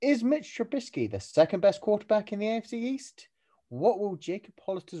Is Mitch Trubisky the second best quarterback in the AFC East? What will Jacob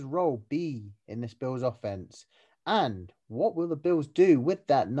Hollister's role be in this Bills offense? And what will the Bills do with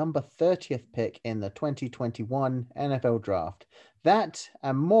that number 30th pick in the 2021 NFL Draft? That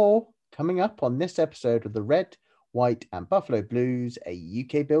and more coming up on this episode of the Red, White, and Buffalo Blues, a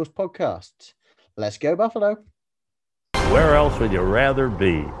UK Bills podcast. Let's go, Buffalo. Where else would you rather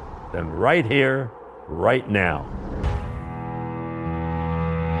be than right here, right now?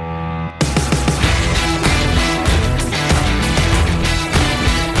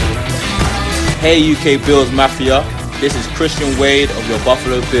 Hey UK Bills Mafia, this is Christian Wade of your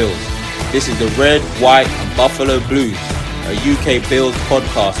Buffalo Bills. This is the Red, White and Buffalo Blues, a UK Bills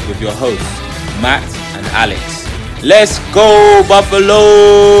podcast with your hosts, Matt and Alex. Let's go Buffalo!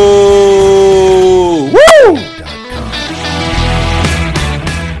 Woo!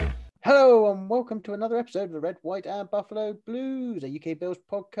 Hello and welcome to another episode of the Red, White and Buffalo Blues, a UK Bills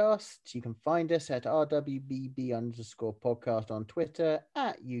podcast. You can find us at RWBB_podcast on Twitter,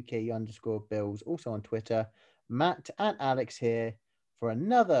 at UK_Bills, also on Twitter. Matt and Alex here for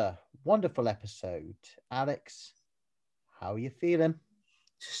another wonderful episode. Alex, how are you feeling?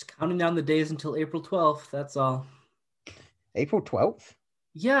 Just counting down the days until April 12th, that's all. April 12th?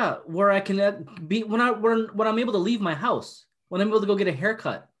 Yeah, where I can be when I'm able to leave my house, when I'm able to go get a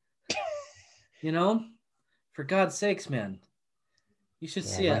haircut. You know, for God's sakes, man, you should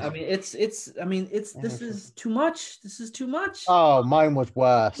see it. I mean, this is too much. This is too much. Oh, mine was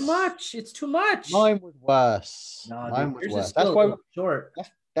worse. Too much. It's too much. Mine was worse. No, mine dude, was worse. Short.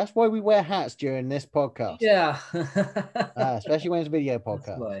 That's why we wear hats during this podcast. Yeah. Especially when it's a video podcast.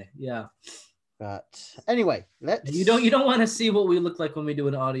 That's why. Yeah. But anyway, You don't want to see what we look like when we do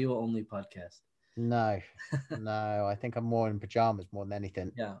an audio only podcast. No. I think I'm more in pajamas more than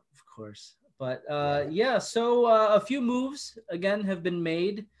anything. Yeah, of course. But so a few moves again have been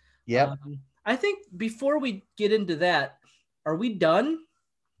made. Yeah. I think before we get into that, are we done?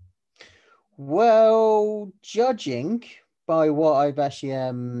 Well, judging by what I've actually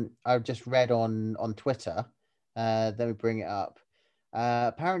I've just read on Twitter, let me bring it up.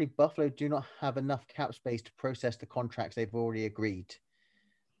 Apparently Buffalo do not have enough cap space to process the contracts they've already agreed.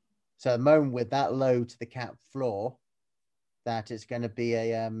 So at the moment with that low to the cap floor, that it's going to be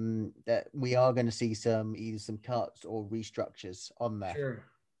that we are going to see either some cuts or restructures on there. Sure.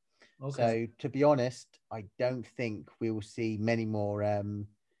 So Okay. to be honest, I don't think we will see many more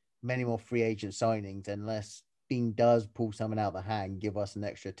free agent signings unless Bean does pull someone out the hang, give us an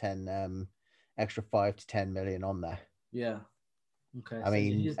extra 5 to 10 million on there. Yeah. Okay. I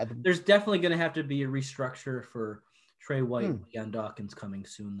mean, there's definitely going to have to be a restructure for Trey White and Leon Dawkins coming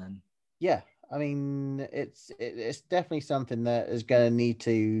soon. Then. Yeah. I mean, it's definitely something that is going to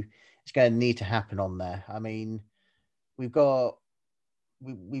need to happen on there. I mean, we've got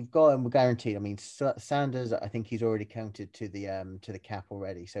and we're guaranteed. I mean, Sanders, I think he's already counted to the cap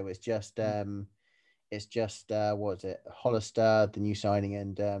already. So it's just what is it? Hollister, the new signing,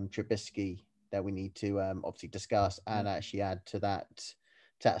 and Trubisky that we need to obviously discuss and actually add to that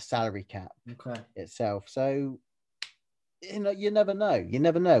salary cap itself. So. You never know.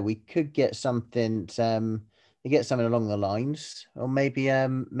 We could get something. Along the lines, or maybe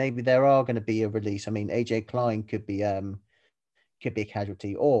there are going to be a release. I mean, AJ Klein could be a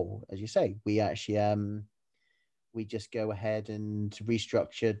casualty, or as you say, we actually we just go ahead and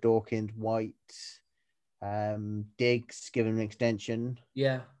restructure Dawkins, White, Diggs, give him an extension.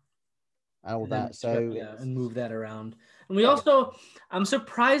 Yeah. And all that. So and move that around. And we also, I'm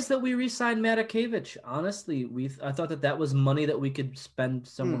surprised that we re-signed Matakevich. Honestly, I thought that was money that we could spend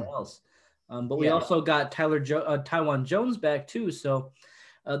somewhere else. But we also got Taiwan Jones back too. So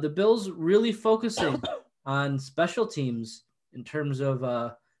the Bills really focusing on special teams in terms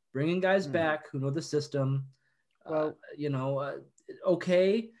of bringing guys back who know the system. Well,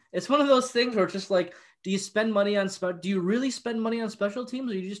 okay. It's one of those things where it's just like, do you spend money on do you really spend money on special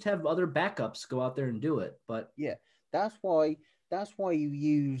teams, or you just have other backups go out there and do it? But yeah, that's why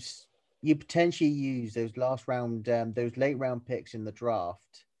you potentially use those last round, those late round picks in the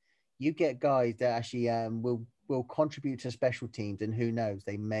draft. You get guys that actually will contribute to special teams, and who knows,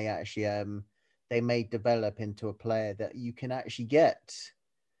 they may actually they may develop into a player that you can actually get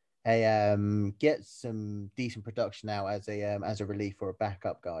some decent production out as a relief or a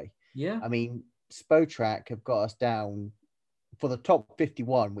backup guy. Yeah, I mean, Spotrac have got us down for the top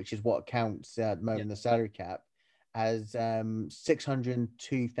 51, which is what counts at the moment in the salary cap, as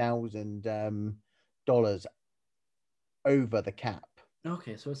 $602,000 over the cap.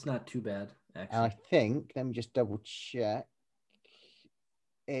 Okay, so it's not too bad, actually. And I think, let me just double check.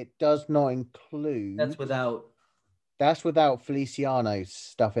 It does not include. That's without That's without Feliciano's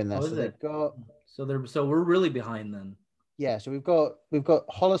stuff in there. Oh, So is they've it? got So we're really behind then. yeah. So we've got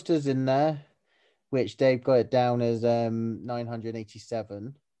Hollister's in there, which they've got it down as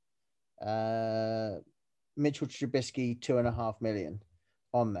 987. Mitchell Trubisky 2.5 million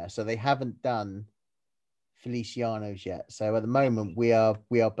on there. So they haven't done Feliciano's yet. So at the moment we are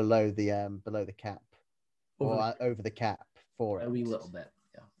below the cap over the cap for it. A wee little bit.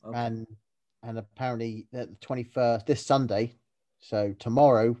 Yeah. Okay. And apparently the 21st this Sunday, so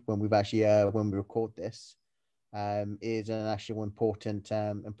tomorrow when we record this, is an actual important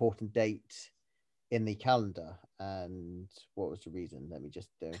date in the calendar. And what was the reason? Let me just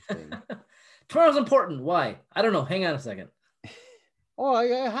do a thing. Tomorrow's important. Why? I don't know. Hang on a second. Oh,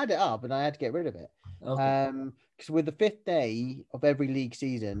 I had it up and I had to get rid of it. Okay. Because with the 5th day of every league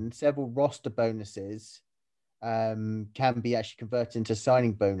season, several roster bonuses can be actually converted into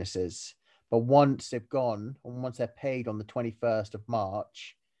signing bonuses. But once they're paid on the 21st of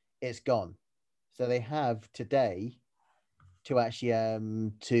March, it's gone. So they have today to actually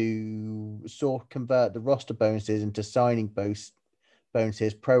to sort of convert the roster bonuses into signing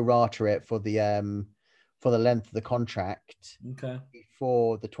bonuses, pro rata it for the length of the contract. Okay.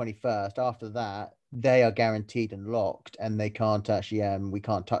 Before the 21st. After that, they are guaranteed and locked, and they can't actually we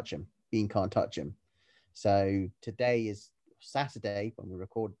can't touch them. Bean can't touch them. So today is Saturday when we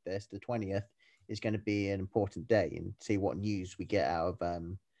record this. The 20th is going to be an important day, and see what news we get out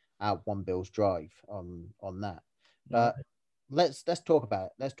of One Bills Drive on that. But let's talk about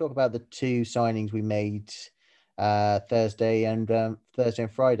it. Let's talk about the two signings we made Thursday and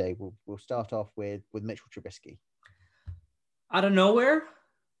Friday. We'll start off with Mitchell Trubisky. Out of nowhere.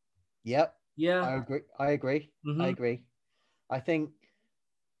 Yep. Yeah. I agree. Mm-hmm. I agree. I think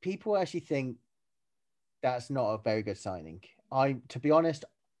people actually think that's not a very good signing. To be honest,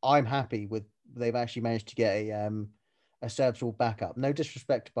 I'm happy with they've actually managed to get a serviceable backup. No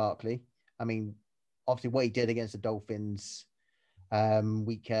disrespect to Barkley. I mean, obviously what he did against the Dolphins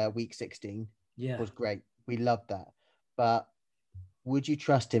week 16 was great. We loved that. But would you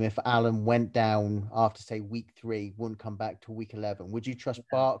trust him if Allen went down after, say, week 3, wouldn't come back to week 11? Would you trust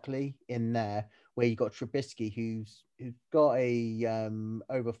Barkley in there where you got Trubisky, who's got a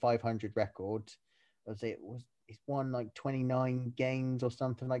over 500 record? He's won like 29 games or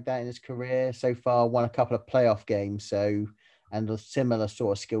something like that in his career so far, won a couple of playoff games. So, and a similar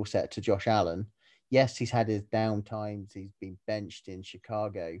sort of skill set to Josh Allen. Yes, he's had his down times. He's been benched in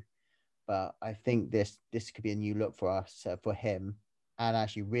Chicago, but I think this could be a new look for us, for him, and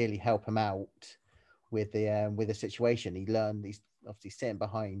actually really help him out with the situation. He's obviously sitting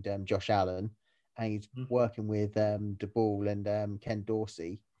behind Josh Allen, and he's working with DeBall and Ken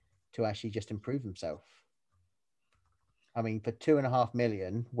Dorsey to actually just improve himself. I mean, for $2.5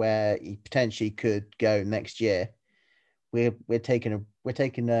 million, where he potentially could go next year, we're taking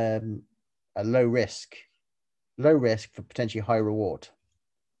a low risk for potentially high reward.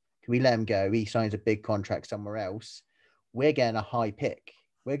 Can we let him go? He signs a big contract somewhere else. We're getting a high pick.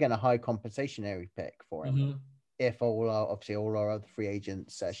 We're getting a high compensationary pick for him. Mm-hmm. If all our other free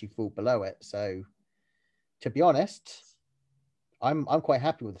agents actually fall below it. So, to be honest, I'm quite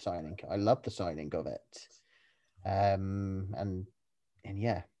happy with the signing. I love the signing of it. And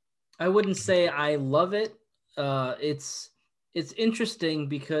yeah, I wouldn't say I love it. It's interesting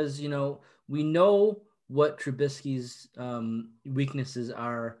because we know what Trubisky's weaknesses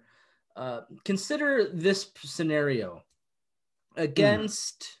are. Consider this scenario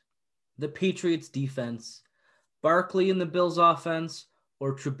against the Patriots defense, Barkley in the Bills offense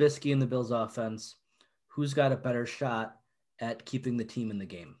or Trubisky in the Bills offense. Who's got a better shot at keeping the team in the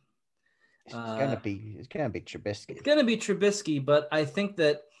game? It's gonna be Trubisky. It's gonna be Trubisky, but I think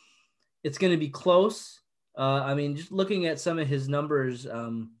that it's gonna be close. I mean, just looking at some of his numbers,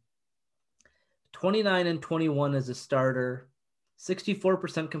 29 and 21 as a starter,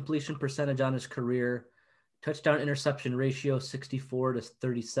 64% completion percentage on his career, touchdown interception ratio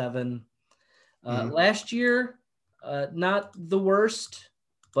 64-37. Last year, not the worst,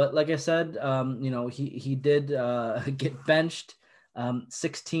 but like I said, he did get benched.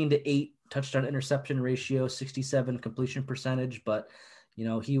 16-8 touchdown interception ratio, 67 completion percentage, but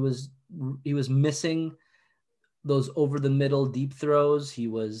he was missing those over the middle deep throws. He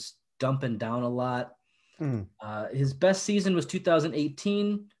was dumping down a lot. His best season was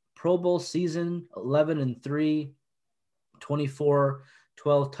 2018, Pro Bowl season, 11-3,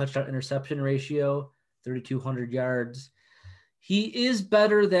 24-12 touchdown interception ratio, 3,200 yards. He is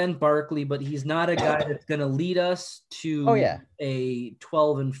better than Barkley, but he's not a guy that's going to lead us to a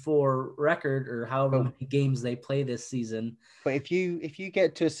 12-4 record or however many games they play this season. But if you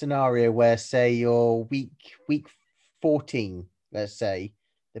get to a scenario where, say, you're week 14, let's say,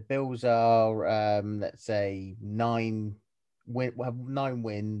 the Bills are, let's say, have 9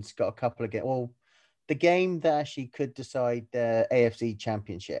 wins, got a couple of games. Well, the game that actually could decide the AFC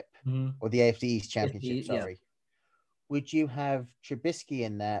Championship or the AFC East Championship, sorry. Would you have Trubisky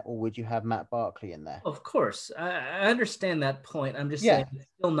in there, or would you have Matt Barkley in there? Of course. I understand that point. I'm just saying it's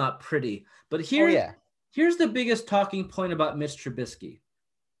still not pretty. But here's the biggest talking point about Mitch Trubisky.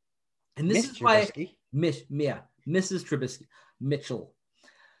 And this is Trubisky? why Mrs. Trubisky, Mitchell.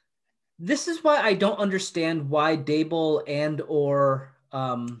 This is why I don't understand why Dable and or it's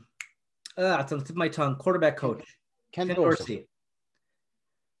on the tip of my tongue, quarterback coach Ken Dorsey.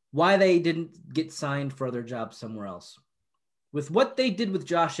 Why they didn't get signed for other jobs somewhere else. With what they did with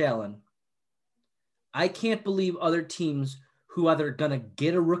Josh Allen, I can't believe other teams who either going to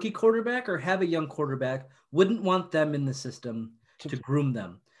get a rookie quarterback or have a young quarterback wouldn't want them in the system to groom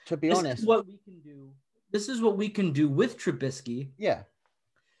them. To be honest. This is what we can do with Trubisky. Yeah.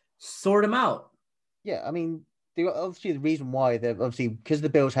 Sort him out. Yeah, I mean, the reason why because the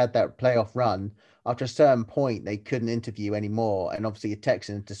Bills had that playoff run, after a certain point they couldn't interview anymore, and obviously the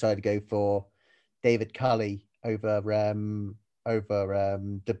Texans decided to go for David Culley over the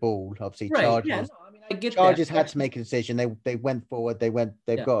ball. Obviously, right. Chargers. Yeah, no, I mean, I get Chargers that. had to make a decision. They went forward. They've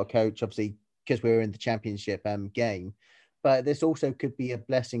got a coach, obviously, because we were in the championship game. But this also could be a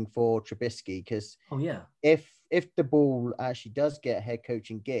blessing for Trubisky because if the ball actually does get a head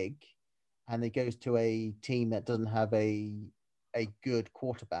coaching gig, and it goes to a team that doesn't have a good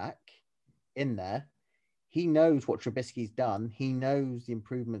quarterback in there, he knows what Trubisky's done. He knows the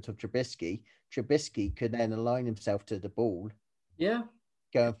improvements of Trubisky. Trubisky could then align himself to the ball. Yeah.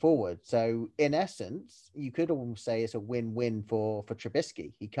 Going forward. So in essence, you could almost say it's a win-win for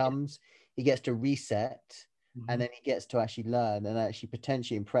Trubisky. He comes, he gets to reset, and then he gets to actually learn and actually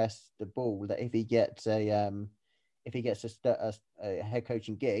potentially impress the ball. That if he gets a head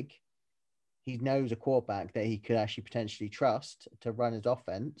coaching gig, he knows a quarterback that he could actually potentially trust to run his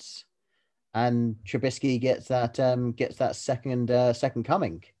offense, and Trubisky gets that second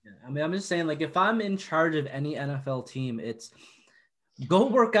coming. Yeah. I mean, I'm just saying, like, if I'm in charge of any NFL team, it's go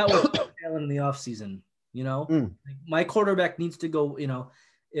work out with Allen in the offseason. You know, like, my quarterback needs to go. You know,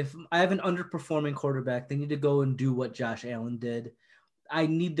 if I have an underperforming quarterback, they need to go and do what Josh Allen did. I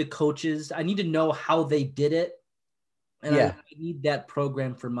need the coaches. I need to know how they did it, and I need that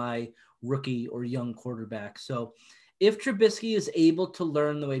program for my rookie or young quarterback. So if Trubisky is able to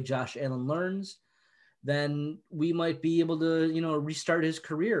learn the way Josh Allen learns, then we might be able to, restart his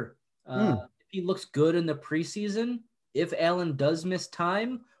career. If he looks good in the preseason, if Allen does miss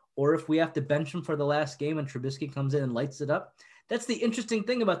time, or if we have to bench him for the last game and Trubisky comes in and lights it up, that's the interesting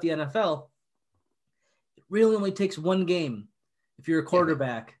thing about the NFL. It really only takes one game if you're a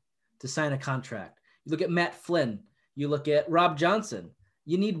quarterback to sign a contract. You look at Matt Flynn, you look at Rob Johnson.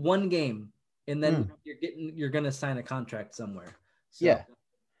 You need one game, and then you're going to sign a contract somewhere. So,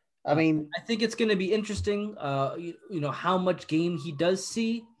 I mean, I think it's going to be interesting. How much game he does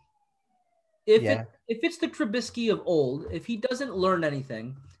see. If it's the Trubisky of old, if he doesn't learn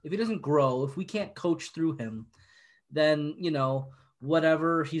anything, if he doesn't grow, if we can't coach through him, then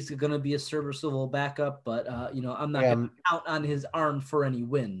whatever, he's going to be a serviceable backup. But I'm not going to count on his arm for any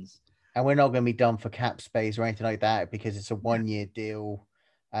wins. And we're not going to be done for cap space or anything like that because it's a 1-year deal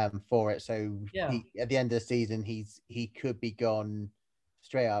for it. So at the end of the season, he could be gone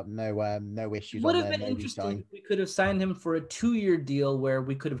straight up. No issues. Would have been interesting if we could have signed him for a 2-year deal where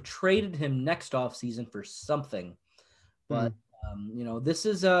we could have traded him next offseason for something. But this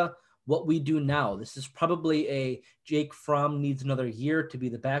is what we do now. This is probably a Jake Fromm needs another year to be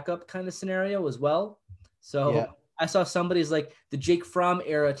the backup kind of scenario as well. So I saw somebody's like the Jake Fromm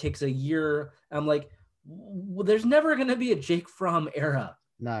era takes a year. I'm like, well, there's never going to be a Jake Fromm era.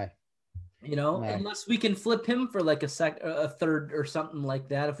 No. Unless we can flip him for like a third or something like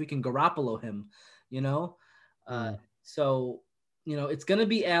that. If we can Garoppolo him, So, it's going to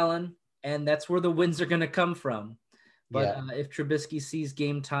be Allen, and that's where the wins are going to come from. But if Trubisky sees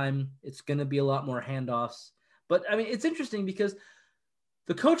game time, it's going to be a lot more handoffs. But I mean, it's interesting because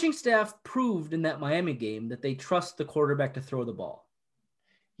the coaching staff proved in that Miami game that they trust the quarterback to throw the ball.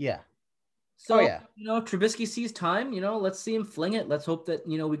 Yeah. So, Trubisky sees time, let's see him fling it. Let's hope that,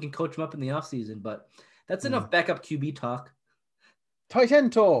 we can coach him up in the offseason. But that's enough backup QB talk. Tight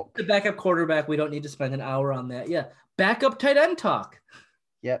end talk. The backup quarterback, we don't need to spend an hour on that. Yeah. Backup tight end talk.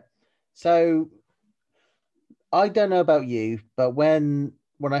 Yep. So I don't know about you, but when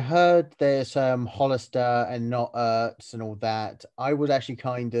I heard there's Hollister and not Ertz and all that, I was actually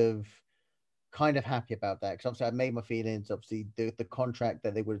kind of happy about that because obviously I made my feelings. Obviously, the contract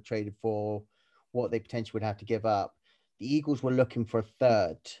that they would have traded for, what they potentially would have to give up. the Eagles were looking for a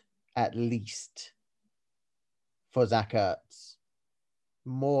third at least for Zach Ertz,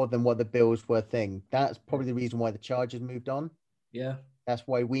 more than what the Bills were thinking. That's probably the reason why the Chargers moved on. Yeah. That's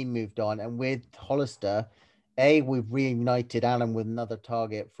why we moved on. And with Hollister, we've reunited Allen with another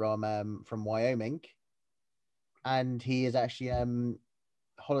target from Wyoming. And he is actually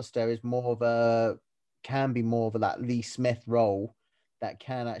Hollister is can be more of that Lee Smith role that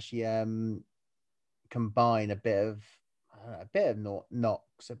can actually combine a bit of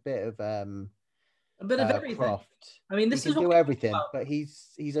Knox, a bit of everything. Croft. I mean, this he is can do everything, but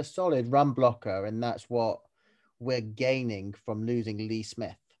he's a solid run blocker, and that's what we're gaining from losing Lee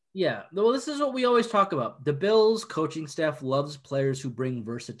Smith. Yeah, well, this is what we always talk about. The Bills coaching staff loves players who bring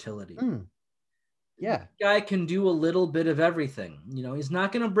versatility. Yeah, this guy can do a little bit of everything. You know, he's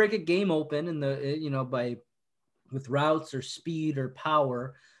not going to break a game open with routes or speed or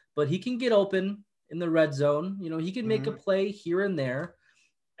power, but he can get open in the red zone. You know, he can make a play here and there.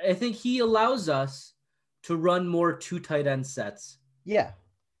 I think he allows us to run more 2 tight end sets. Yeah,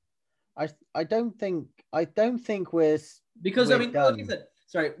 I don't think we're because I mean, like you said,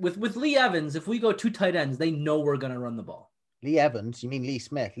 sorry, with Lee Evans, if we go 2 tight ends, they know we're going to run the ball. Lee Evans? You mean Lee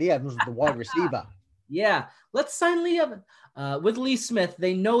Smith? Lee Evans was the wide receiver. Yeah, let's sign Lee Evans. With Lee Smith,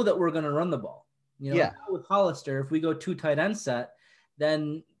 they know that we're going to run the ball. You know, with Hollister, if we go 2 tight end set,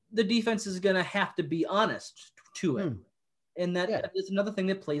 then the defense is going to have to be honest to it. And that is another thing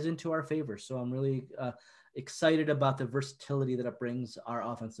that plays into our favor. So I'm really excited about the versatility that it brings our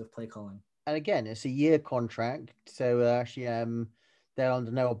offensive play calling. And again, it's a year contract. So actually, they're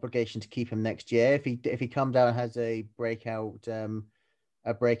under no obligation to keep him next year. If he comes out and has a breakout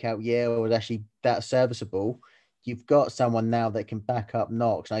year or is actually that serviceable, you've got someone now that can back up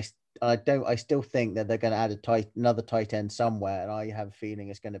Knox. And I still think that they're going to add another tight end somewhere, and I have a feeling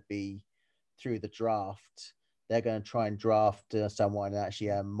it's going to be through the draft. They're going to try and draft someone and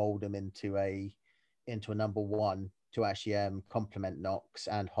actually mold him into a number one to actually complement Knox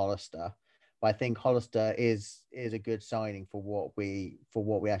and Hollister. But I think Hollister is a good signing for what we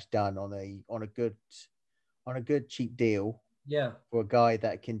actually done on a good cheap deal. Yeah, for a guy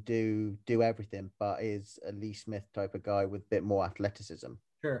that can do everything, but is a Lee Smith type of guy with a bit more athleticism.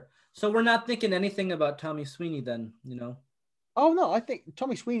 Sure. So we're not thinking anything about Tommy Sweeney then, you know? Oh no, I think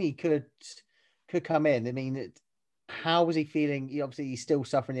Tommy Sweeney could come in. I mean, how was he feeling? Obviously, he's still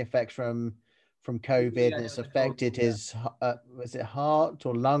suffering the effects from COVID, and it's affected his was it heart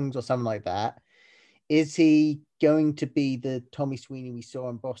or lungs or something like that. Is he going to be the Tommy Sweeney we saw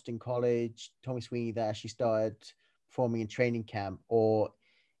in Boston College? Tommy Sweeney that actually started performing in training camp, or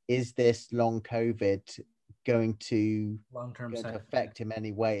is this long COVID going to affect him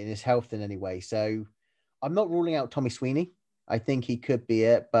anyway in his health in any way? So I'm not ruling out Tommy Sweeney. I think he could be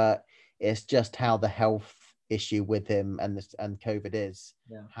it, but it's just how the health issue with him and COVID is.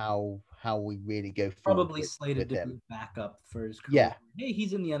 Yeah. How we really go forward. Probably slated to be backup for his career. Yeah. Hey,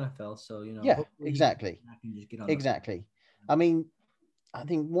 he's in the NFL, so you know. Yeah, exactly. Exactly. I mean, I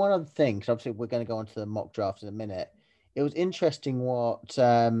think one of the things, obviously, we're going to go on to the mock drafts in a minute. It was interesting who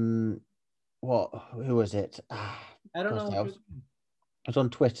was it? I don't know. It was on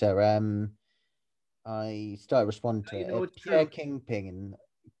Twitter. I started responding to it.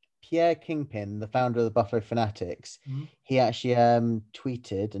 Pierre Kingpin, the founder of the Buffalo Fanatics, he actually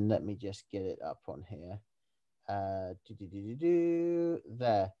tweeted, and let me just get it up on here.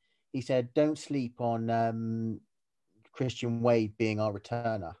 There. He said, "Don't sleep on Christian Wade being our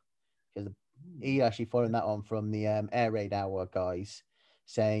returner," because he actually followed that on from the Air Raid Hour guys,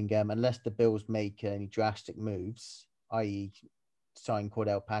 saying unless the Bills make any drastic moves, i.e. sign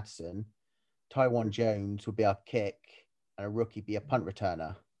Cordell Patterson, Tywan Jones will be our kick and a rookie be a punt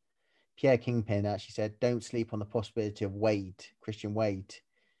returner. Pierre Kingpin actually said, "Don't sleep on the possibility of Christian Wade,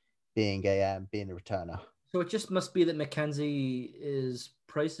 being a returner." So it just must be that McKenzie's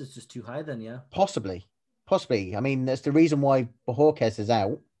price is just too high, then, yeah. Possibly. I mean, that's the reason why Bojorquez is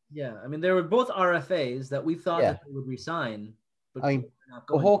out. Yeah, I mean, they were both RFAs that we thought that they would resign. But I mean,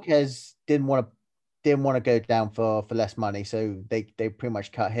 Bojorquez didn't want to go down for less money, so they pretty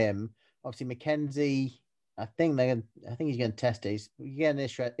much cut him. Obviously, McKenzie, I think he's going to test it. He's getting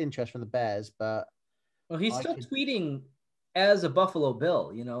interest from the Bears, but he's still tweeting as a Buffalo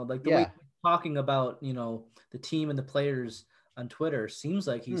Bill. You know, like the way he's talking about, you know, the team and the players on Twitter seems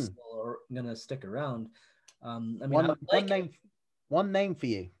like he's still going to stick around. I mean, one name for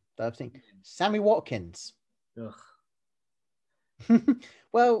you that I've seen: Sammy Watkins. Ugh.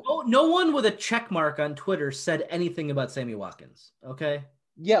 Well, no one with a check mark on Twitter said anything about Sammy Watkins. Okay.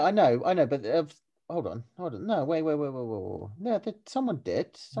 Yeah, I know, but hold on. No, wait. No, someone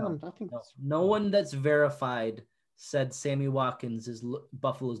did. I think no one that's verified said Sammy Watkins is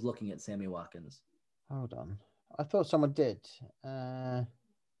Buffalo's looking at Sammy Watkins. Hold on. I thought someone did. Trainwreck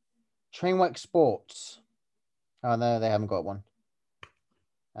Sports. Oh, no, they haven't got one.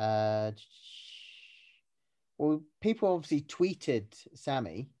 Well, people obviously tweeted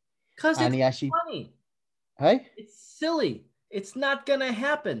Sammy. Because it's funny. Hey? It's silly. It's not going to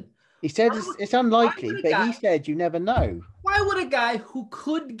happen. He said it's unlikely, but he said you never know. Why would a guy who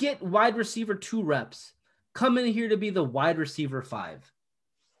could get wide receiver 2 reps come in here to be the wide receiver 5?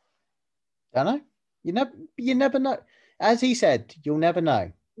 I don't know. You never know. As he said, you'll never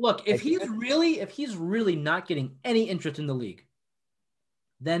know. Look, if he's really not getting any interest in the league,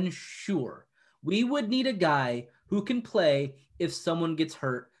 then sure. We would need a guy who can play if someone gets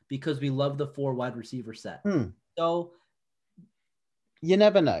hurt because we love the 4 wide receiver set. So you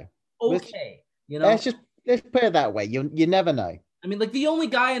never know. Okay. Let's put it that way. You never know. I mean, like the only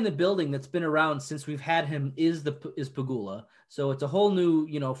guy in the building that's been around since we've had him is Pegula. So it's a whole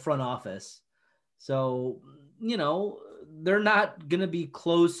new, front office. So, they're not going to be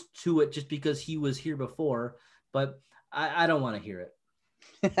close to it just because he was here before, but I don't want to hear it.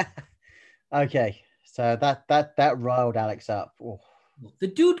 Okay. So that riled Alex up. Oh. The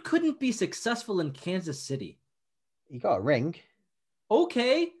dude couldn't be successful in Kansas City. He got a ring.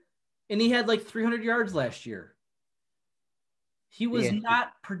 Okay. And he had like 300 yards last year. He was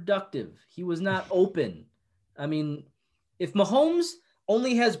not productive. He was not open. I mean, if Mahomes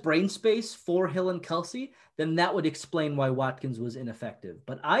only has brain space for Hill and Kelsey, then that would explain why Watkins was ineffective.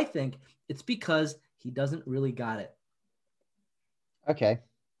 But I think it's because he doesn't really got it. Okay.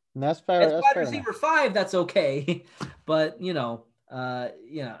 And that's fair. As wide receiver 5, that's okay. But,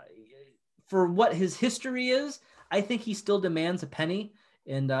 for what his history is, I think he still demands a penny.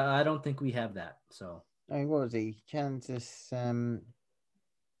 And I don't think we have that. So, I mean, what was he? Kansas.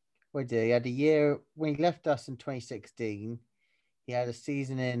 What did he had a year when he left us in 2016? He had a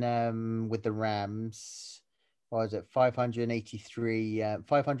season in with the Rams. What was it?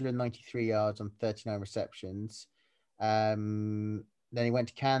 593 yards on 39 receptions. Then he went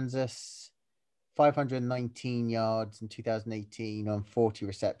to Kansas, 519 yards in 2018 on 40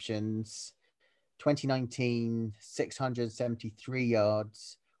 receptions. 2019, 673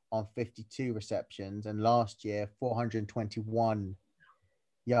 yards on 52 receptions. And last year, 421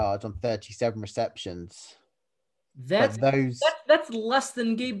 yards on 37 receptions. That's less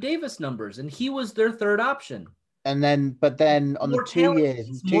than Gabe Davis numbers, and he was their third option. But then on the 2 years,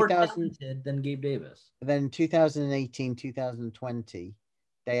 he's more talented than Gabe Davis. Then 2018, 2020,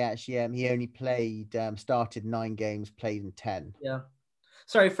 they actually he only started 9 games, played in 10. Yeah.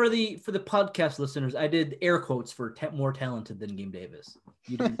 Sorry for the podcast listeners. I did air quotes for more talented than Gabe Davis.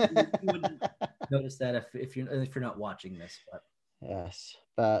 You wouldn't notice that if you're not watching this. But. Yes,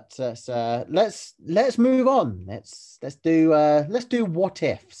 but let's move on. Let's do what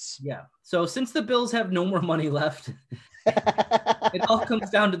ifs. Yeah. So since the Bills have no more money left, it all comes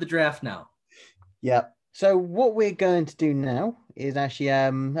down to the draft now. Yeah. So what we're going to do now is actually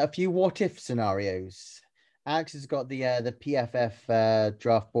a few what if scenarios. Alex has got the PFF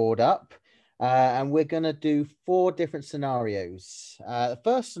draft board up, and we're going to do 4 different scenarios. The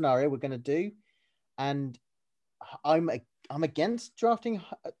first scenario we're going to do, and I'm against drafting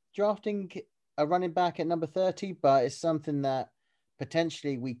a running back at number 30, but it's something that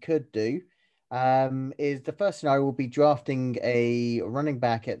potentially we could do. Is the first scenario will be drafting a running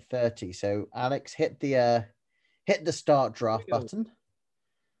back at 30. So Alex, hit the start draft button.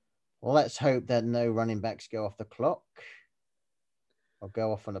 Let's hope that no running backs go off the clock or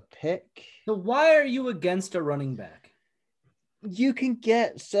go off on a pick. So why are you against a running back? You can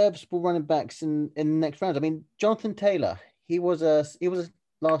get serviceable running backs in the next round. I mean, Jonathan Taylor, he was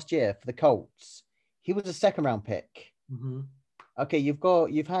last year for the Colts. He was a 2nd round pick. Mm-hmm. Okay,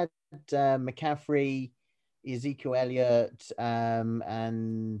 you've had McCaffrey, Ezekiel Elliott, and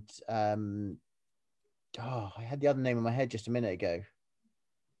I had the other name in my head just a minute ago.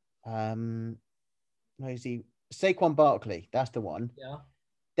 Saquon Barkley, that's the one. Yeah,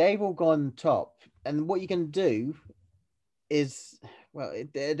 they've all gone top, and what you can do is, well,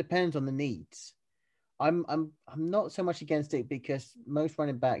 it depends on the needs. I'm not so much against it because most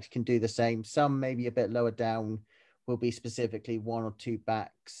running backs can do the same. Some maybe a bit lower down will be specifically 1 or 2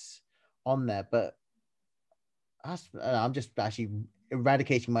 backs on there, but I'm just actually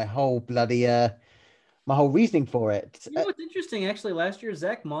eradicating my whole bloody my whole reasoning for it. You know what's interesting? Actually, last year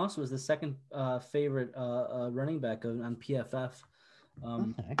Zach Moss was the 2nd favorite running back on PFF.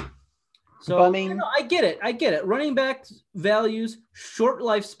 Okay. So but, I mean, I get it. Running back values, short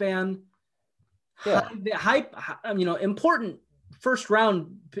lifespan, high, important first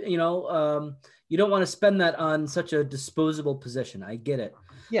round, you don't want to spend that on such a disposable position. I get it.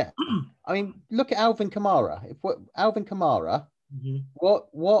 Yeah. I mean, look at Alvin Kamara. Alvin Kamara,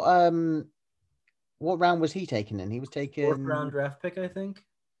 Mm-hmm. what round was he taken in? He was taken 4th round draft pick, I think.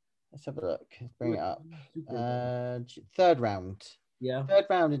 Let's have a look. Let's bring it up. Super. Third round. Yeah. Third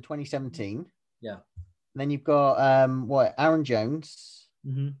round in 2017. Yeah. And then you've got Aaron Jones.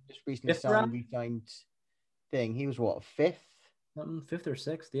 Mm-hmm. Just recently re-signed thing. He was what, 5th? 5th or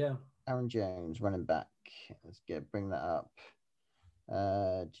 6th, yeah. Aaron Jones, running back. Let's bring that up.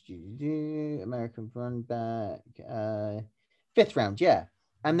 American run back. 5th round, yeah.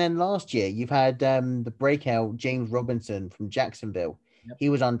 And then last year you've had the breakout James Robinson from Jacksonville. Yep. He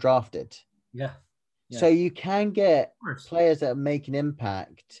was undrafted. Yeah. So you can get players that make an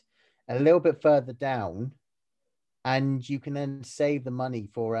impact a little bit further down, and you can then save the money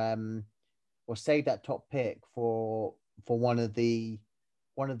for or save that top pick for one of the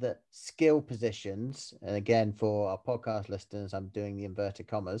skill positions. And again, for our podcast listeners, I'm doing the inverted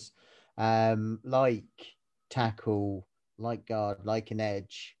commas, like tackle, like guard, like an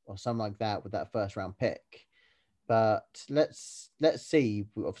edge, or something like that with that first round pick. But let's see.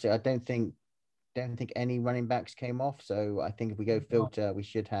 Obviously, I don't think any running backs came off. So I think if we go filter, we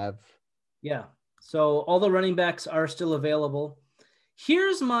should have. Yeah. So all the running backs are still available.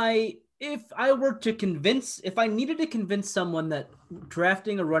 Here's if I needed to convince someone that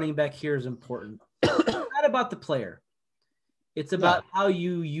drafting a running back here is important, it's not about the player. It's about how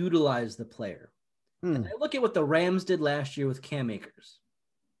you utilize the player. And I look at what the Rams did last year with Cam Akers.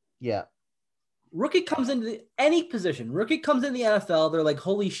 Yeah. Rookie comes into any position. Rookie comes in the NFL. They're like,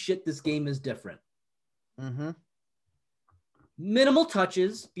 holy shit, this game is different. Mm-hmm. Minimal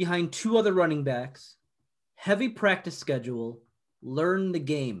touches behind 2 other running backs. Heavy practice schedule. Learn the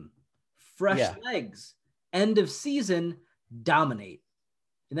game. Fresh legs. End of season, dominate.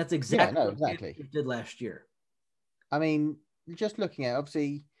 And that's exactly what Akers did last year. I mean, just looking at,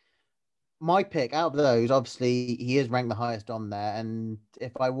 obviously, my pick out of those, obviously, he is ranked the highest on there. And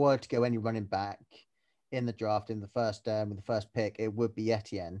if I were to go any running back in the draft in the first with the first pick, it would be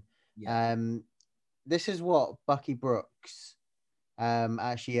Etienne. Yeah. This is what Bucky Brooks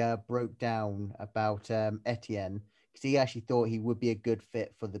actually broke down about Etienne, because he actually thought he would be a good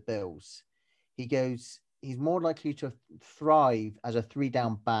fit for the Bills. He goes, he's more likely to thrive as a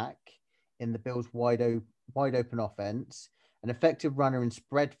 3-down back in the Bills' wide open offense. An effective runner in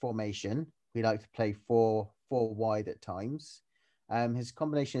spread formation. We like to play 4 wide at times. His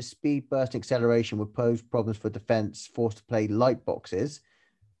combination of speed, burst, and acceleration would pose problems for defense forced to play light boxes.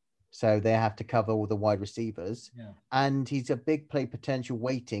 So they have to cover all the wide receivers. Yeah. And he's a big play potential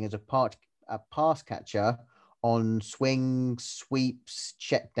waiting as a pass catcher on swings, sweeps,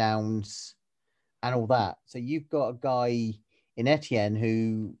 check downs, and all that. So you've got a guy in Etienne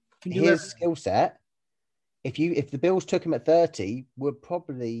who his skill set, if the Bills took him at 30, would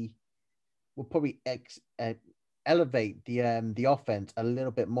probably elevate the offense a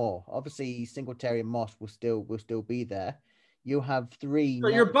little bit more. Obviously, Singletary and Moss will still be there. You'll have 3. So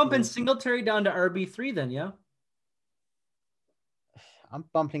you're bumping Singletary down to RB3 then, yeah? I'm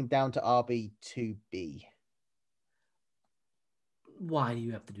bumping down to RB2B. Why do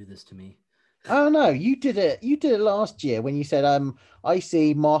you have to do this to me? Oh no, you did it. You did it last year when you said, I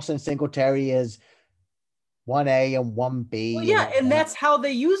see Moss and Singletary as 1A and 1B. Well, yeah, and that's how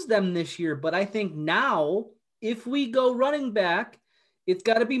they use them this year. But I think now, if we go running back, it's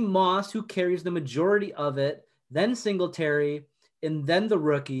got to be Moss who carries the majority of it, then Singletary, and then the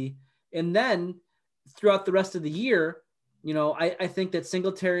rookie. And then throughout the rest of the year, I think that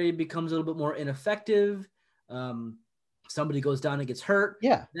Singletary becomes a little bit more ineffective. Somebody goes down and gets hurt.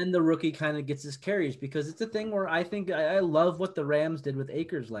 Yeah. Then the rookie kind of gets his carries, because it's a thing where I think I love what the Rams did with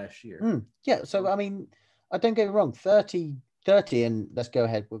Akers last year. Yeah. So, I mean, I don't get me wrong, 30, and let's go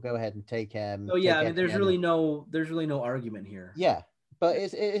ahead. We'll go ahead and take him. Oh yeah. I mean, there's really no argument here. Yeah. But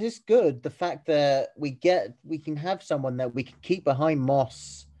it is good. The fact that we can have someone that we can keep behind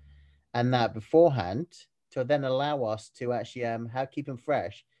Moss and that beforehand to then allow us to actually keep him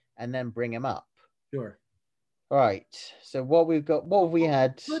fresh and then bring him up. Sure. All right. So what we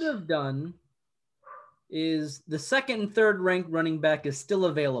had could have done is the 2nd and 3rd ranked running back is still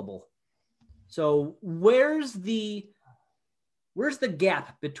available. So where's the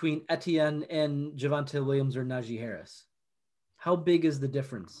gap between Etienne and Javonte Williams or Najee Harris? How big is the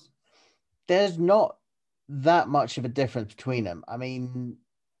difference? There's not that much of a difference between them. I mean,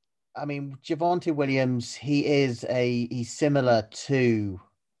 Javonte Williams, he's similar to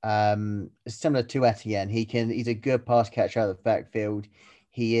Etienne. He's a good pass catcher out of the backfield.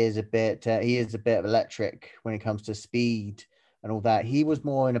 He is a bit of electric when it comes to speed and all that. He was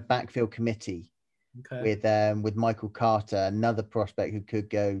more in a backfield committee with Michael Carter, another prospect who could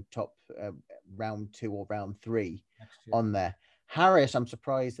go top round 2 or round 3 on there. Harris, I'm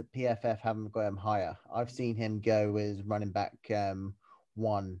surprised that PFF haven't got him higher. I've seen him go as running back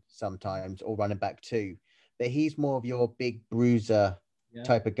 1 sometimes or running back 2, but he's more of your big bruiser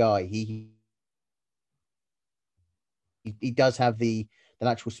type of guy. He does have the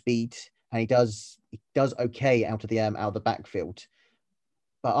natural speed, and he does okay out of the backfield.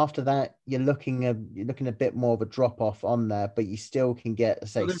 But after that, you're looking a bit more of a drop off on there, but you still can get,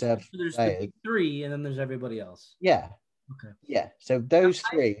 say, there's the big 3, and then there's everybody else. Yeah. Okay. Yeah. So those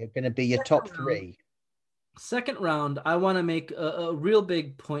 3 are going to be your top 3. Second round, I want to make a real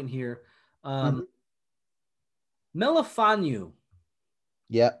big point here. Melifonwu.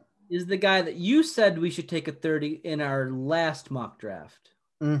 Yep. Is the guy that you said we should take a 30 in our last mock draft.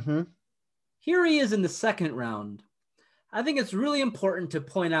 Mm-hmm. Here he is in the second round. I think it's really important to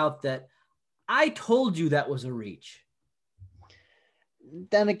point out that I told you that was a reach.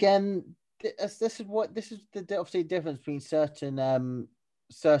 Then again, this is the obviously difference between certain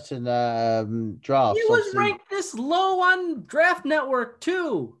drafts. He was ranked this low on Draft Network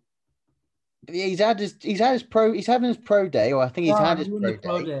too. He's having his pro day, or I think he's had his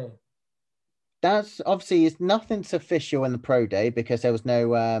pro day. That's obviously nothing's official in the pro day because there was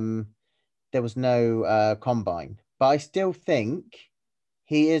no combine. But I still think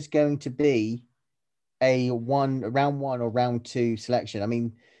he is going to be a round 1 or round 2 selection. I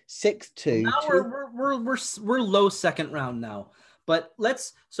mean, 6'2". Now we're low second round now. But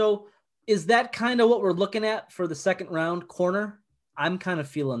so is that kind of what we're looking at for the second round corner? I'm kind of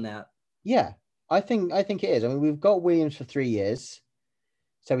feeling that. Yeah, I think it is. I mean, we've got Williams for 3 years,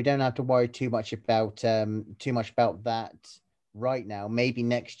 so we don't have to worry too much about that right now. Maybe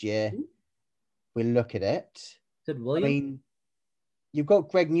next year we'll look at it. I mean, you've got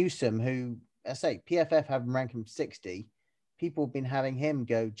Greg Newsome, who, I say, PFF have ranked him 60. People have been having him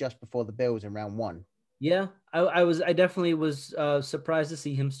go just before the Bills in round 1. Yeah, I definitely was surprised to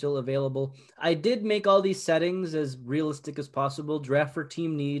see him still available. I did make all these settings as realistic as possible. Draft for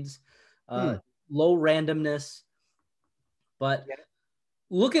team needs, low randomness. But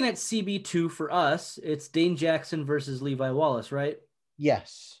looking at CB2 for us, it's Dane Jackson versus Levi Wallace, right?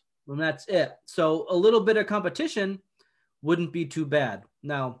 Yes. And that's it. So a little bit of competition wouldn't be too bad.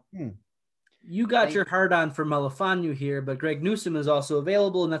 Now, you got your hard on for Melifonwu here, but Greg Newsome is also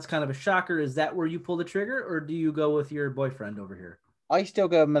available, and that's kind of a shocker. Is that where you pull the trigger, or do you go with your boyfriend over here? I still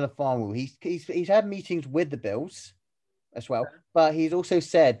go with Melifonwu. He's had meetings with the Bills as well, but he's also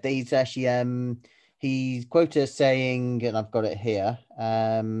said that he's actually he's quoted as saying, and I've got it here.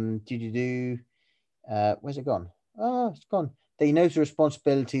 Where's it gone? Oh, it's gone. That he knows the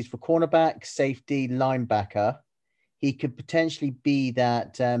responsibilities for cornerback, safety, linebacker. He could potentially be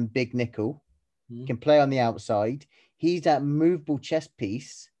that big nickel. He can play on the outside. He's that movable chess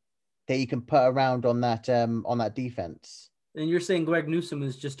piece that you can put around on that defense. And you're saying Greg Newsome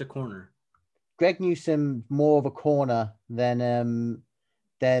is just a corner? Greg Newsome more of a corner than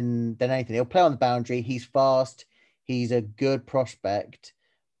anything. He'll play on the boundary. He's fast. He's a good prospect.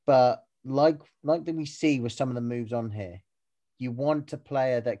 But like that we see with some of the moves on here, you want a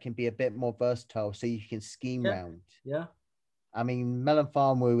player that can be a bit more versatile so you can scheme round. Yeah. I mean,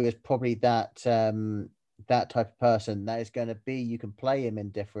 Melifonwu is probably that type of person that is going to be, you can play him in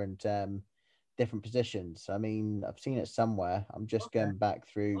different positions. I mean, I've seen it somewhere. I'm just going back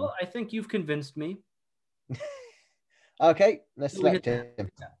through. Well, I think you've convinced me. Okay, let's select him.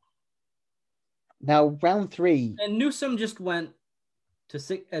 Now, round 3. And Newsome just went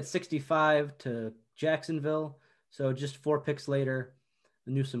at 65 to Jacksonville. So just 4 picks later,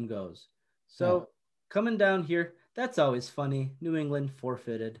 Newsome goes. So coming down here, that's always funny. New England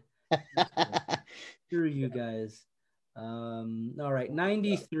forfeited. Screw you guys. All right,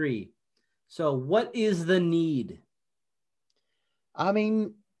 93. So what is the need? I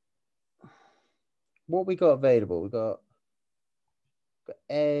mean, what we got available? We got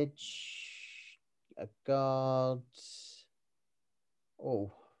edge, a guard.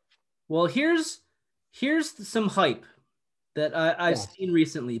 Oh. Well, here's some hype that I've seen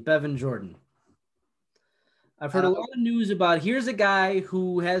recently, Bevin Jordan. I've heard a lot of news about here's a guy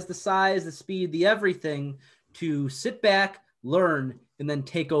who has the size, the speed, the everything to sit back, learn, and then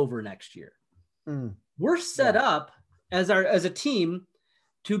take over next year. We're set up as a team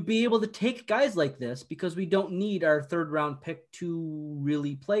to be able to take guys like this because we don't need our 3rd round pick to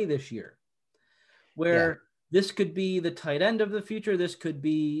really play this year. This could be the tight end of the future. This could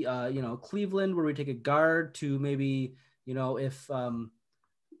be, Cleveland, where we take a guard to maybe, if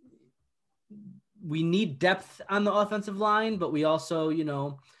we need depth on the offensive line, but we also,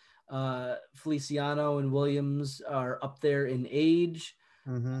 Feliciano and Williams are up there in age.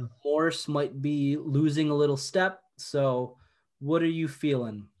 Mm-hmm. Morse might be losing a little step. So what are you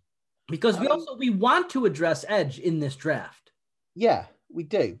feeling? Because we want to address edge in this draft. Yeah, we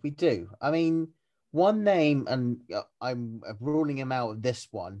do. We do. I mean, one name, and I'm ruling him out of this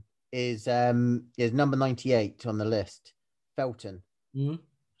one, is number 98 on the list, Felton. Mm-hmm.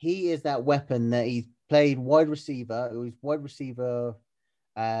 He is that weapon that he's played wide receiver. He was wide receiver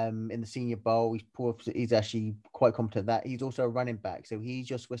in the Senior Bowl. He's actually quite competent at that. He's also a running back, so he's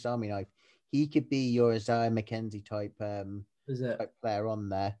your Swiss Army knife. He could be your Isaiah McKenzie type player on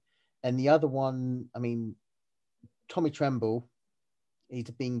there. And the other one, I mean, Tommy Tremble,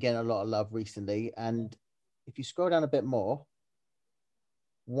 he's been getting a lot of love recently. And if you scroll down a bit more,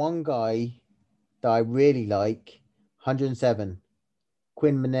 one guy that I really like, 107,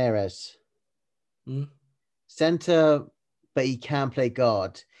 Quinn Menarez. Center, but he can play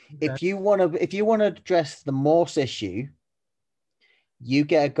guard. Okay. If you want to address the Morse issue, you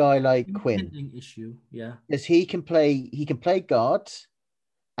get a guy like Quinn. Issue, yeah, because he can play guard,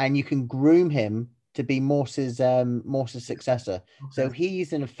 and you can groom him to be Morse's successor. Okay. So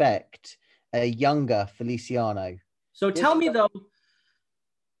he's in effect a younger Feliciano. So tell me though,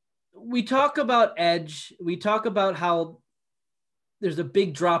 we talk about edge. We talk about how there's a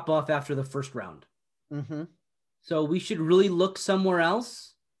big drop off after the first round. Mm-hmm. So we should really look somewhere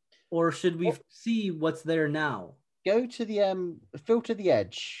else, or should we see what's there now? Go to the filter the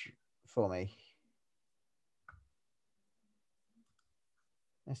edge for me.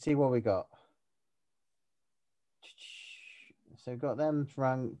 Let's see what we got. So got them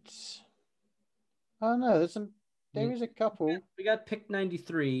ranked. Oh no, there is a couple. We got pick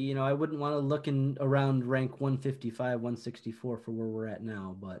 93. You know, I wouldn't want to look around rank 155, 164 for where we're at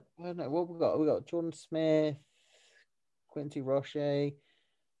now, but I don't know what we got. We got Jordan Smith, Quincy Roche.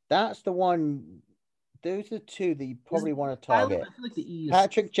 That's the one. Those are the two that you probably want to target. I feel like the E is...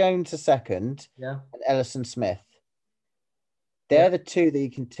 Patrick Jones a second, yeah, and Ellison Smith. They're the two that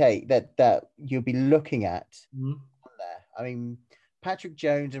you can take that you'll be looking at on there. I mean, Patrick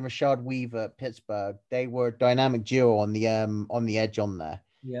Jones and Rashad Weaver at Pittsburgh, they were a dynamic duo on the edge on there.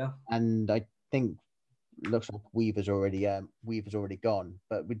 Yeah, and I think it looks like Weaver's already gone.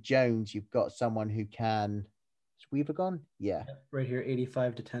 But with Jones, you've got someone who can. Is Weaver gone? Yeah, right here,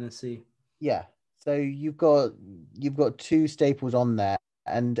 85 to Tennessee. Yeah. So you've got two staples on there,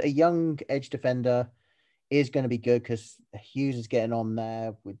 and a young edge defender is going to be good because Hughes is getting on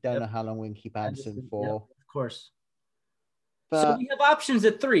there. We don't know how long we can keep Anderson for. Yep, of course. But, so we have options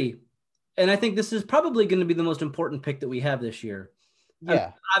at 3, and I think this is probably going to be the most important pick that we have this year.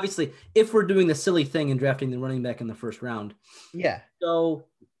 Yeah. Obviously, if we're doing the silly thing and drafting the running back in the first round. Yeah. So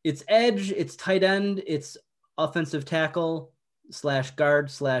it's edge, it's tight end, it's offensive tackle /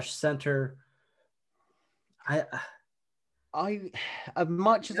 guard / center. As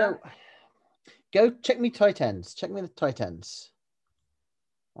much as I go check me tight ends. Check me the tight ends.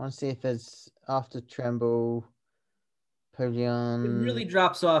 I want to see if there's after Tremble, Polian. It really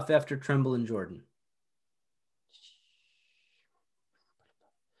drops off after Tremble and Jordan.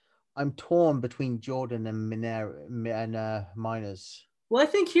 I'm torn between Jordan and Miners. Well, I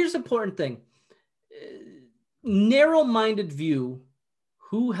think here's the important thing. Narrow-minded view,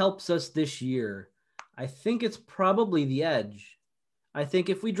 who helps us this year? I think it's probably the edge. I think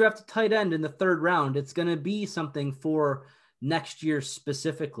if we draft a tight end in the 3rd round, it's going to be something for next year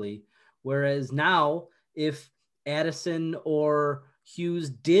specifically. Whereas now, if Addison or Hughes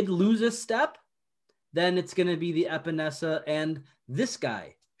did lose a step, then it's going to be the Epinesa and this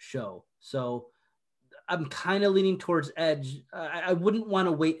guy show. So I'm kind of leaning towards edge. I wouldn't want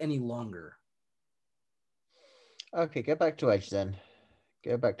to wait any longer. Okay, go back to edge then.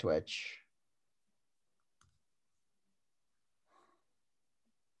 Go back to edge.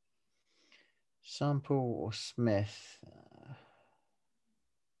 Sample or Smith?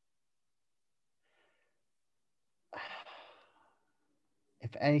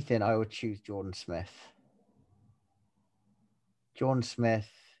 If anything, I would choose Jordan Smith. Jordan Smith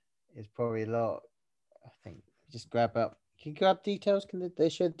is probably a lot. I think just grab up. Can you grab details? Can they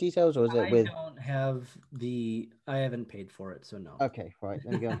show details, or is it with? I haven't paid for it, so no. Okay, right.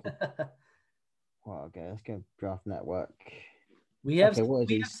 Let me go. Well, okay, let's go Draft Network. We have, okay, what is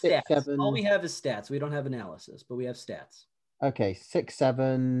we he? have 6'7". stats. All we have is stats. We don't have analysis, but we have stats. Okay,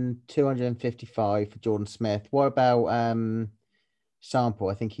 6'7", 255 for Jordan Smith. What about Sample?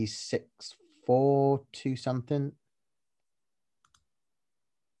 I think he's 6'4", 2 something.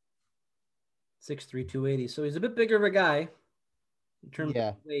 6'3", 280. So he's a bit bigger of a guy in terms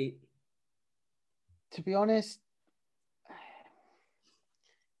of weight. To be honest,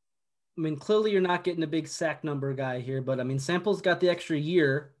 I mean, clearly you're not getting a big sack number guy here, but I mean, Sample's got the extra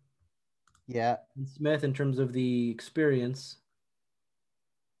year. Yeah. And Smith in terms of the experience.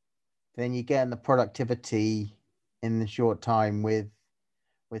 Then you get in the productivity in the short time with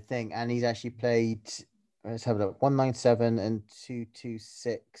thing, and he's actually played. Let's have a look. 197 and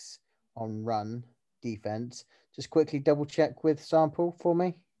 226 on run defense. Just quickly double check with Sample for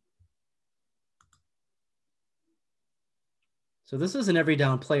me. So this is an every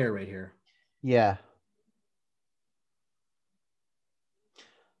down player right here. Yeah.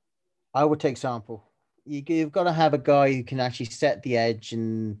 I would take Sample. You've got to have a guy who can actually set the edge,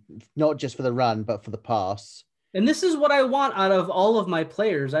 and not just for the run, but for the pass. And this is what I want out of all of my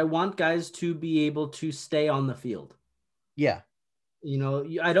players. I want guys to be able to stay on the field. Yeah. You know,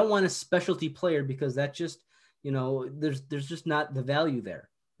 I don't want a specialty player because that just, you know, there's just not the value there.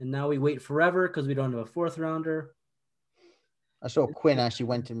 And now we wait forever because we don't have a fourth rounder. I saw Quinn actually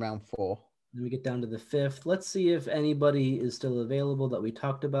went in round 4. Then we get down to the 5th. Let's see if anybody is still available that we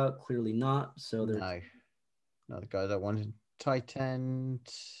talked about. Clearly not. So there's no the guy that wanted tight end.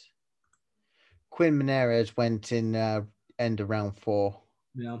 Quinn Meneres went in end of round 4.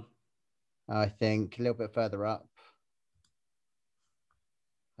 Yeah. I think a little bit further up.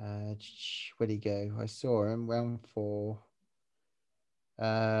 Where'd he go? I saw him round 4.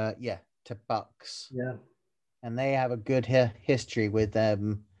 Yeah, to Bucks. Yeah. And they have a good history with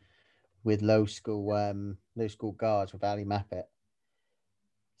low school guards with Ali Mappet.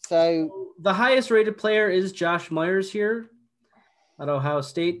 So the highest rated player is Josh Myers here at Ohio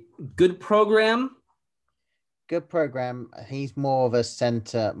State. Good program. Good program. He's more of a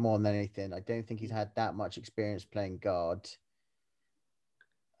center more than anything. I don't think he's had that much experience playing guard.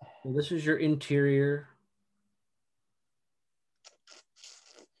 Well, this is your interior.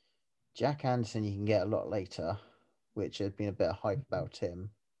 Jack Anderson you can get a lot later, which has been a bit of hype about him.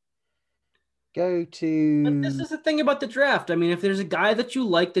 But this is the thing about the draft. I mean, if there's a guy that you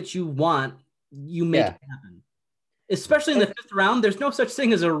like that you want, you make it happen. Especially in the 5th round. There's no such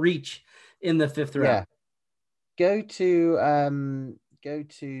thing as a reach in the 5th round. Yeah. Go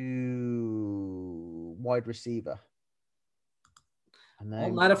to wide receiver.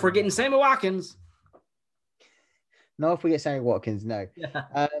 Well, not if we're getting Sammy Watkins. Not if we get Sammy Watkins, no.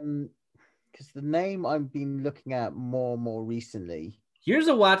 Yeah. Because the name I've been looking at more and more recently. Here's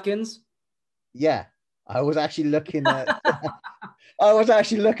a Watkins. Yeah, I was actually looking at.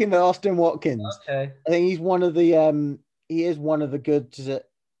 Austin Watkins. Okay. I think he's one of the. He is one of the good,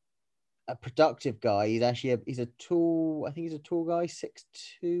 a productive guy. He's actually he's a tall. I think he's a tall guy,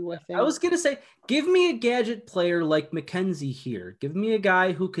 6'2", I think. I was gonna say, give me a gadget player like McKenzie here. Give me a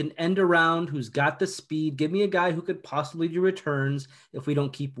guy who can end around, who's got the speed. Give me a guy who could possibly do returns if we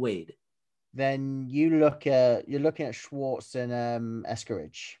don't keep Wade. Then you're looking at Schwartz and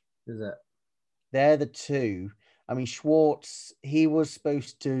Eskeridge. Who's that? They're the two. I mean, Schwartz, he was a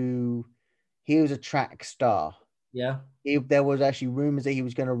track star. Yeah. There was actually rumors that he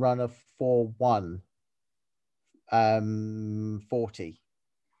was going to run a 4.1 40.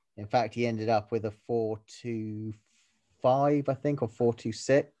 In fact, he ended up with a 4.25, I think, or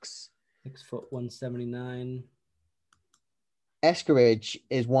 4.26. 6'179". Eskeridge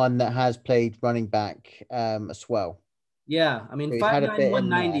is one that has played running back as well. Yeah, I mean, 5'9",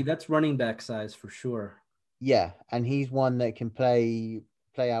 190, that's running back size for sure. Yeah, and he's one that can play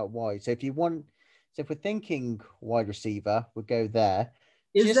out wide. So if we're thinking wide receiver, we'll go there.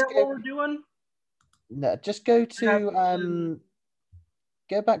 Is that what we're doing? No, just go to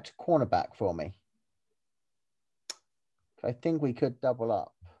go back to cornerback for me. I think we could double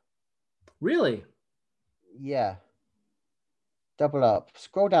up. Really? Yeah. Double up.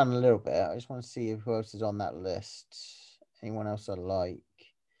 Scroll down a little bit. I just want to see who else is on that list. Anyone else I like?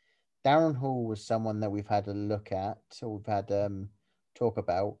 Darren Hall was someone that we've had a look at, or we've had talk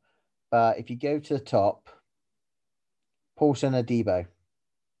about. But if you go to the top, Paulson Adebo.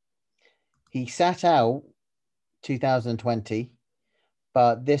 He sat out 2020,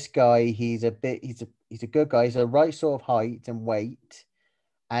 but this guy, he's a good guy. He's a right sort of height and weight,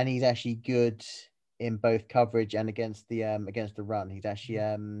 and he's actually good in both coverage and against the run. He's actually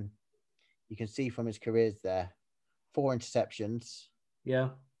you can see from his careers there, 4 interceptions. Yeah.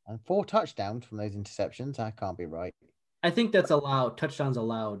 And 4 touchdowns from those interceptions. That can't be right. I think that's allowed. Touchdowns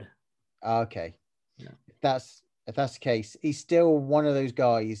allowed. Okay. Yeah. If that's the case, he's still one of those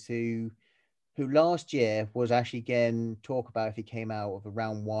guys who last year was actually getting talk about if he came out of a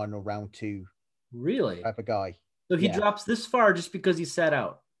round 1 or round 2. Really? Type of guy. So he drops this far just because he sat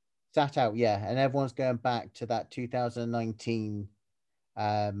out. Sat out, yeah. And everyone's going back to that 2019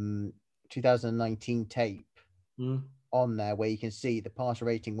 tape. on there where you can see the passer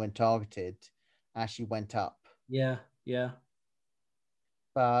rating when targeted actually went up. Yeah, yeah.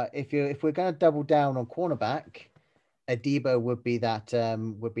 But if we're going to double down on cornerback, Adebo would be that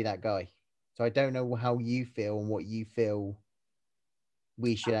guy. So I don't know how you feel and what you feel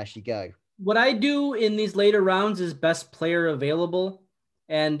we should actually go. What I do in these later rounds is best player available.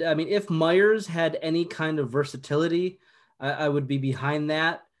 And I mean, if Myers had any kind of versatility, I would be behind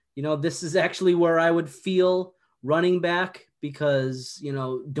that. This is actually where I would feel running back because,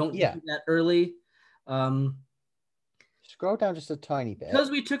 don't do that early. Scroll down just a tiny bit. Because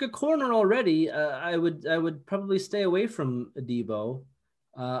we took a corner already, I would probably stay away from Adebo.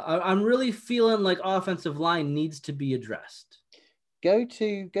 I'm really feeling like offensive line needs to be addressed. Go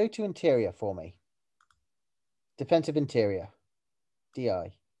to interior for me. Defensive interior.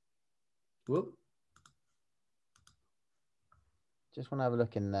 DI. Whoop. Just want to have a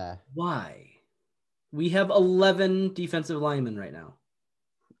look in there. Why? We have 11 defensive linemen right now.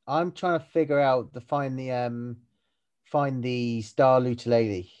 I'm trying to figure out find the Star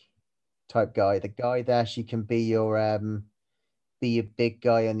Lutulele type guy, the guy that actually can be your big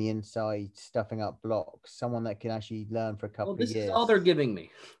guy on the inside, stuffing up blocks, someone that can actually learn for a couple of years. This is all they're giving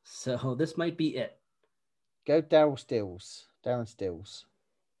me, so this might be it. Go Darren Stills. Darius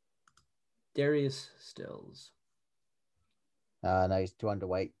Stills. No, he's too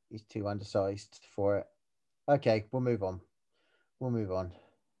underweight. He's too undersized for it. Okay, we'll move on.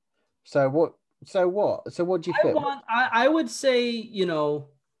 So what do you feel? I would say,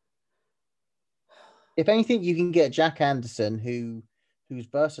 if anything, you can get Jack Anderson, who's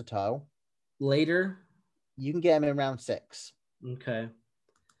versatile. Later, you can get him in round 6. Okay.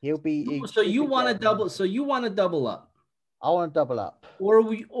 He'll be. So you want to double? So you want to double up? I want to double up. Or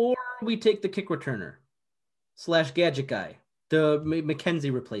we take the kick returner / gadget guy, the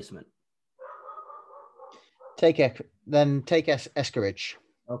McKenzie replacement. Take Eskeridge.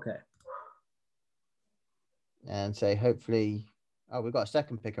 Okay. And say hopefully. Oh, we've got a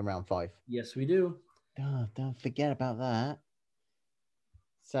second pick in round 5. Yes, we do. Oh, don't forget about that.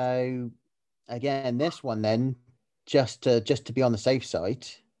 So, again, this one then, just to be on the safe side.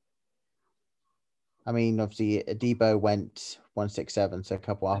 I mean, obviously, Adebo went 167, so a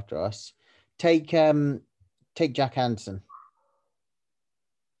couple after us. Take Jack Anderson.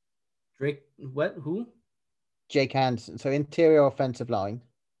 Drake, what? Who? Jake Anderson. So interior offensive line.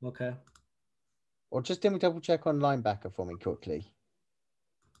 Okay. Or just let me double check on linebacker for me quickly.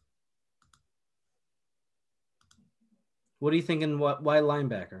 What are you thinking? Why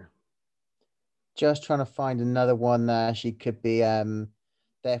linebacker? Just trying to find another one that actually could be that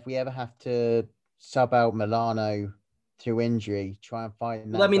if we ever have to sub out Milano through injury, try and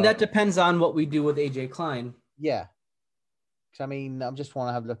find. Well, I mean, that depends on what we do with AJ Klein. Yeah. Because I mean, I just want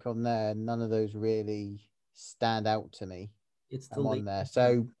to have a look on there. None of those really stand out to me. It's the on there.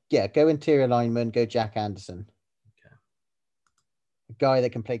 So yeah, go interior lineman, go Jack Anderson. Okay. A guy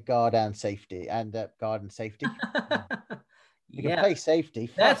that can play guard and safety. You can play safety.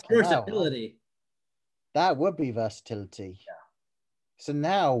 That's versatility. That would be versatility. Yeah. So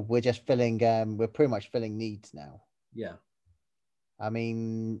now we're just filling. We're pretty much filling needs now. Yeah. I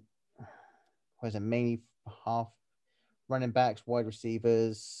mean, was it mainly half running backs, wide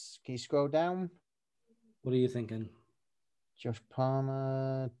receivers? Can you scroll down? What are you thinking? Josh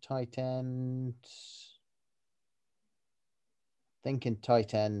Palmer, tight end. Thinking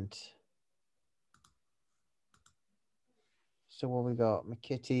tight end. So what we got?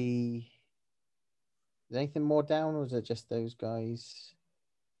 McKitty. Is anything more down, or is it just those guys?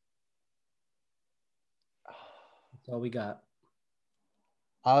 That's all we got.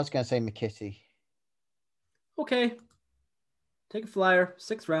 I was going to say McKitty. Okay. Take a flyer.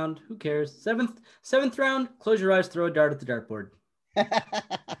 6th round. Who cares? 7th round. Close your eyes. Throw a dart at the dartboard.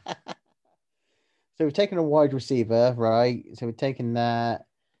 So we've taken a wide receiver, right? So we're taking that.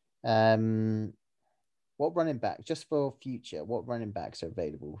 What running back? Just for future, what running backs are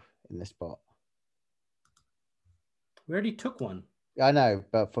available in this spot? We already took one. I know,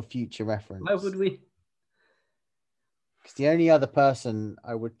 but for future reference. Why would we? Because the only other person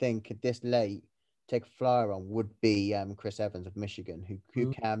I would think at this late take a flyer on would be Chris Evans of Michigan,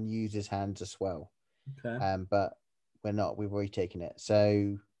 who can use his hands as well. Okay. But we're not. We've already taken it.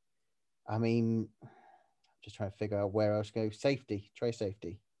 So, I mean, I'm just trying to figure out where else to go. Safety. Try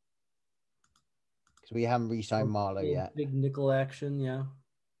safety. Because we haven't re-signed Marlowe yet. Big nickel action, yeah.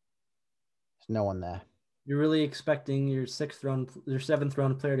 There's no one there. You're really expecting your 7th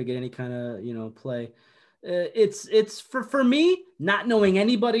round player to get any kind of, play. It's for me, not knowing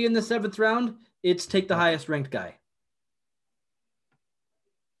anybody in the 7th round, it's take the highest ranked guy.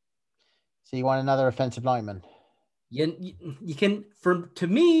 So you want another offensive lineman? You can, to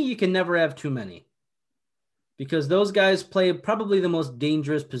me, you can never have too many, because those guys play probably the most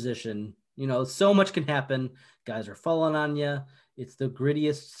dangerous position. You know, so much can happen. Guys are falling on you. It's the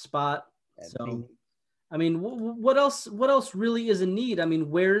grittiest spot. So, I mean, what else? What else really is a need? I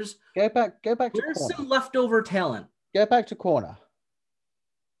mean, go back to corner. Where's some leftover talent? Go back to corner.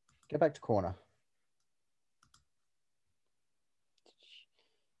 Go back to corner.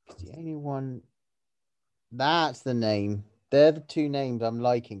 It's the only one. That's the name. They're the two names I'm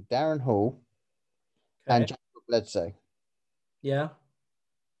liking. Darren Hall and Jack Bledsoe. Yeah.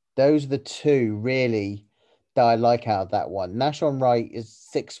 Those are the two really that I like out of that one. Nashon Wright is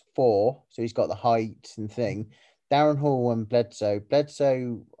 6'4", so he's got the height and thing. Darren Hall and Bledsoe.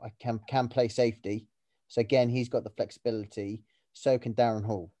 Bledsoe I can play safety. So again, he's got the flexibility. So can Darren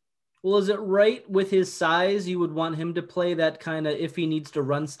Hall. Well, is it right with his size? You would want him to play that kind of, if he needs to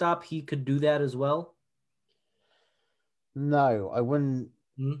run stop, he could do that as well? No, I wouldn't.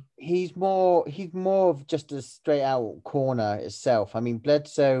 He's more of just a straight out corner itself. I mean,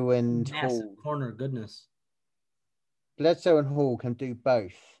 Bledsoe and Hall. Corner, goodness. Bledsoe and Hall can do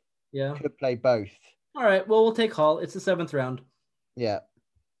both. Yeah. Could play both. All right. Well, we'll take Hall. It's the 7th round. Yeah.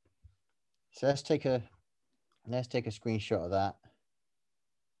 So let's take a screenshot of that.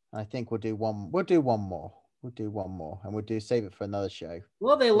 I think we'll do one more. And we'll save it for another show.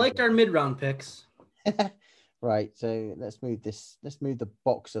 Well, they liked our mid-round picks. Right, so let's move the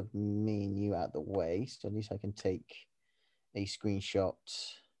box of me and you out the way, so at least I can take a screenshot.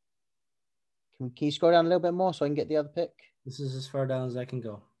 Can you scroll down a little bit more so I can get the other pick? This is as far down as I can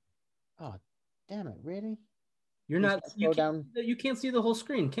go. Oh, damn it, really? You can't see the whole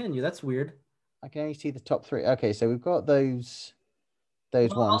screen, can you? That's weird. I can only see the top 3. Okay, so we've got those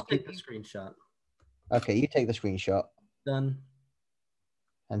ones. I'll take the screenshot. Okay, you take the screenshot. Done.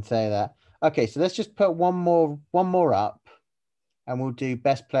 And say that. Okay, so let's just put one more up, and we'll do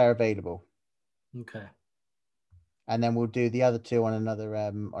best player available. Okay. And then we'll do the other two on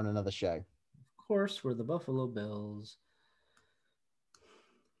another show. Of course, we're the Buffalo Bills.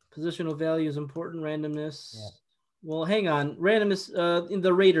 Positional value is important. Randomness. Yeah. Well, hang on. Randomness.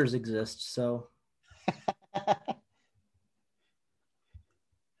 The Raiders exist, so.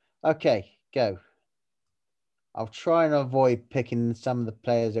 Okay, go. I'll try and avoid picking some of the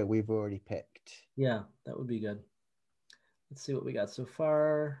players that we've already picked. Yeah, that would be good. Let's see what we got so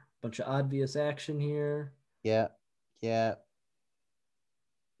far. Bunch of obvious action here. Yeah.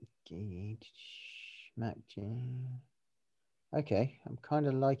 Okay, I'm kind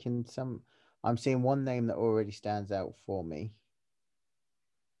of liking some. I'm seeing one name that already stands out for me.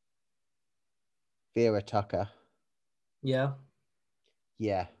 Vera Tucker. Yeah.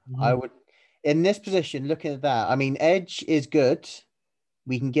 Yeah, I would. In this position, looking at that, I mean, edge is good.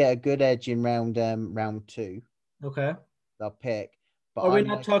 We can get a good edge in round 2. Okay. I'll pick. But are we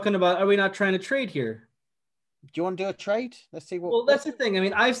not trying to trade here? Do you want to do a trade? Let's see what. Well, that's the thing. I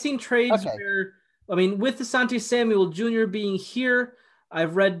mean, I've seen trades where, I mean, with Asante Samuel Jr. being here,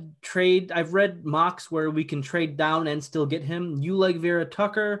 I've read mocks where we can trade down and still get him. You like Vera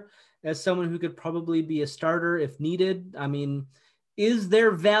Tucker as someone who could probably be a starter if needed. I mean, is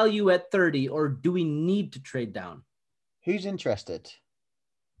there value at 30, or do we need to trade down? Who's interested?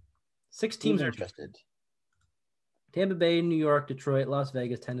 6 teams are interested. Tampa Bay, New York, Detroit, Las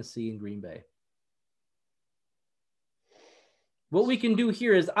Vegas, Tennessee, and Green Bay. What we can do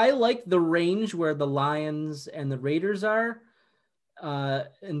here is, I like the range where the Lions and the Raiders are,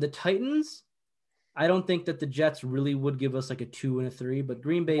 and the Titans. I don't think that the Jets really would give us like a 2 and a 3, but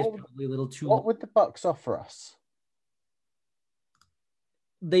Green Bay is probably a little too. What would the Bucs offer us?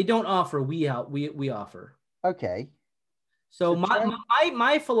 They don't offer. We offer. Okay. So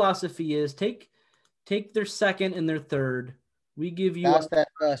my philosophy is take their 2nd and their 3rd. We give you. That's their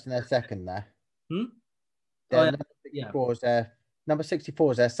 1st and their 2nd there. Number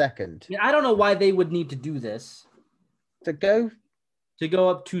 64 is their 2nd. Yeah, I don't know why they would need to do this. To go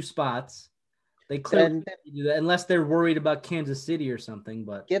up 2 spots. They clearly do that unless they're worried about Kansas City or something.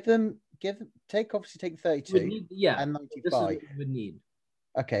 But take 32. And 95. This is what we would need.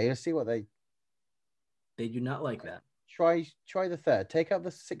 Okay, let's see what they do not like that. Try the 3rd. Take out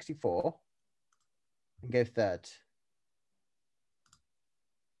the 64 and go 3rd.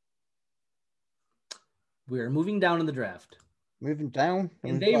 We are moving down in the draft. Moving down.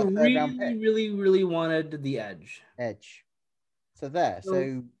 And they really wanted the edge. So there.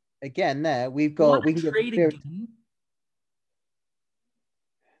 So again, there we can trade again.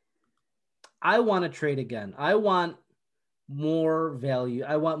 I want to trade again. I want more value.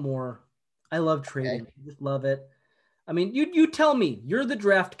 I want more. I love trading. I just love it. I mean, you tell me, you're the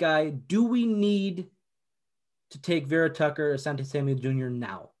draft guy. Do we need to take Vera Tucker, Asante Samuel Jr.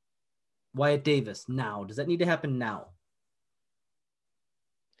 now? Wyatt Davis now. Does that need to happen now?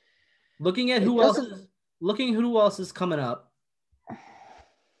 Looking at who else is coming up.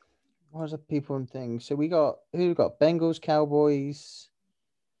 What are the people and things? So we got Bengals, Cowboys.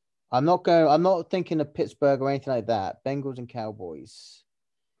 I'm not thinking of Pittsburgh or anything like that. Bengals and Cowboys.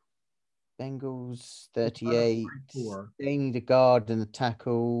 Bengals 38. They need a guard and a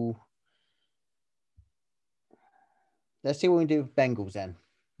tackle. Let's see what we can do with Bengals then.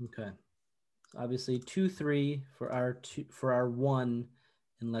 Okay. Obviously 2-3 for our 1,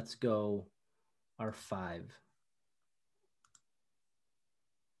 and let's go our 5.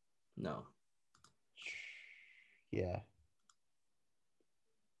 No. Yeah.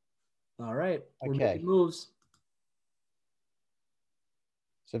 All right. We're Okay. making moves.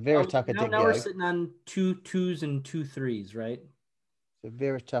 So Vera Tucker did go. Now we're sitting on 2 2s and 2 3s, right? So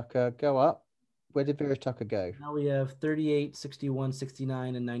Vera Tucker, go up. Where did Vera Tucker go? Now we have 38, 61,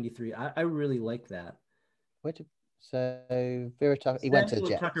 69, and 93. I really like that. So Vera Tucker, he went to the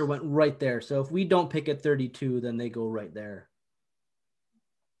Jets. Tucker went right there. So if we don't pick at 32, then they go right there.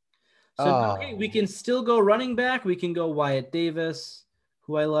 So okay, we can still go running back. We can go Wyatt Davis,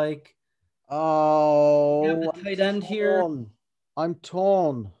 who I like. Oh, we have the tight end here. I'm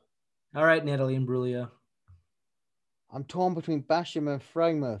torn. All right, Natalie Imbruglia. I'm torn between Basham and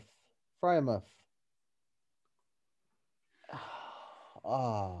Frymouth.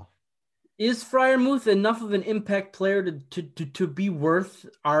 Is Freiermuth enough of an impact player to be worth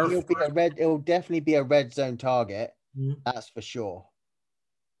our? It'll definitely be a red zone target. Mm-hmm. That's for sure.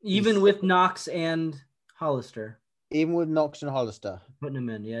 Even with Knox and Hollister. Even with Knox and Hollister. Putting him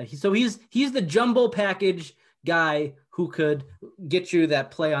in, yeah. So he's the jumbo package guy who could get you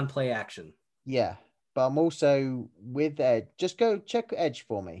that play-on-play action. Yeah, but I'm also with Edge. Just go check Edge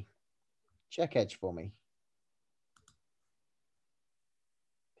for me. Check Edge for me.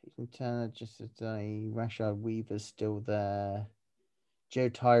 Peyton Turner, just today. Rashad Weaver's still there. Joe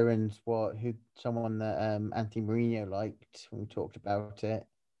Tyron's someone that Anthony Mourinho liked when we talked about it.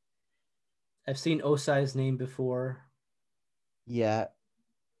 I've seen Osai's name before. Yeah.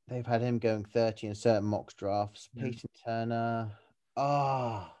 They've had him going 30 in certain mock drafts. Yeah. Peyton Turner.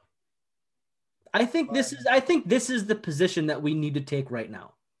 I think this is the position that we need to take right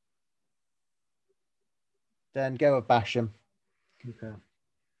now. Then go with Basham. Okay.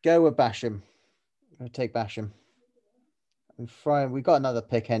 Go with Basham. I'll take Basham. And Fryer, we got another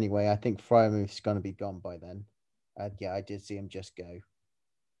pick anyway. I think Freiermuth's going to be gone by then. Yeah, I did see him just go.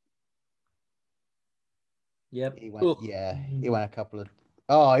 Yep. He went a couple of.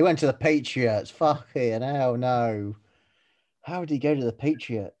 Oh, he went to the Patriots. Fucking hell, no. How did he go to the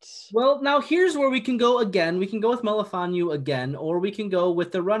Patriots? Well, now here's where we can go again. We can go with Melifonwu again, or we can go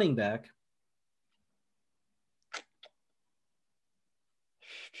with the running back.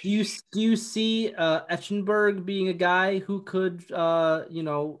 Do you see Eschenberg being a guy who could,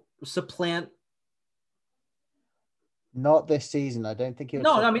 supplant? Not this season. I don't think he'll.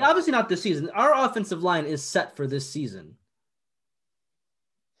 No, I mean, obviously not this season. Our offensive line is set for this season.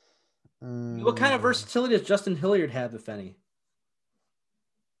 What kind of versatility does Justin Hilliard have, if any?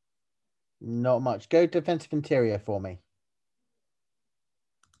 Not much. Go defensive interior for me.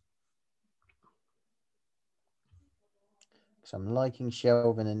 So I'm liking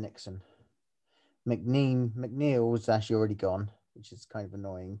Shelvin and Nixon. McNeil's actually already gone, which is kind of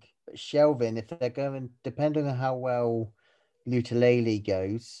annoying. But Shelvin, if they're going, depending on how well Lutalele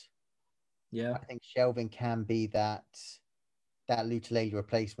goes, yeah, I think Shelvin can be that Lutalele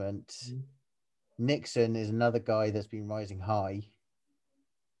replacement. Mm-hmm. Nixon is another guy that's been rising high.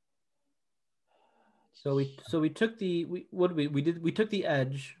 So we took we took the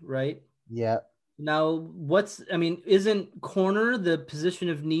edge, right? Yeah. Now isn't corner the position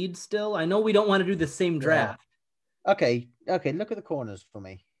of need still? I know we don't want to do the same draft. Yeah. Okay. Look at the corners for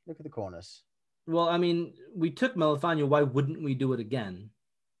me. Look at the corners. Well, I mean, we took Melifonwu. Why wouldn't we do it again?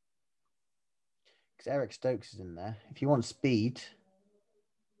 Because Eric Stokes is in there. If you want speed,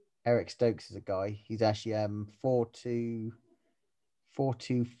 Eric Stokes is a guy. He's actually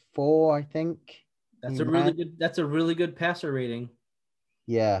 4.24, I think. That's a really good passer rating.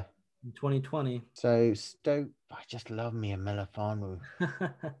 Yeah. In 2020. So Stokes, I just love me a Melifonwu. His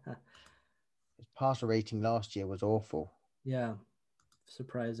passer rating last year was awful. Yeah.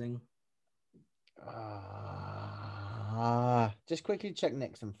 Surprising. Just quickly check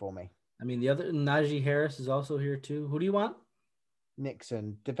Nixon for me. I mean, the other Najee Harris is also here too. Who do you want?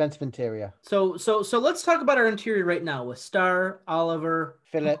 Nixon, defensive interior. So let's talk about our interior right now with Starr, Oliver,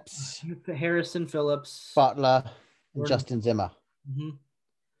 Phillips, Harrison Phillips, Butler, and Justin Zimmer. Mm-hmm.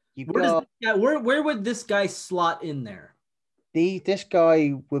 You've Where does got this guy, where would this guy slot in there? this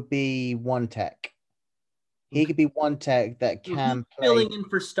guy would be one tech. He could be one tech that So can he's play. filling in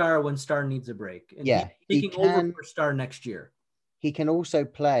for Star when Star needs a break, and Yeah, he's he taking over can. for Star next year. He can also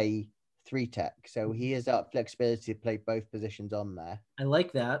play three tech, so he has that flexibility to play both positions on there. I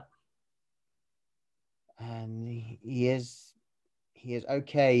like that. And he is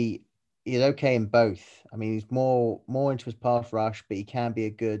okay. He is okay in both. I mean, he's more into his pass rush, but he can be a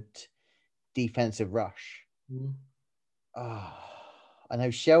good defensive rush. Mhm. I know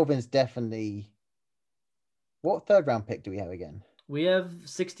Shelvin's definitely. What third round pick do we have again? We have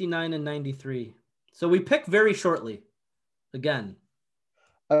 69 and 93. So we pick very shortly again.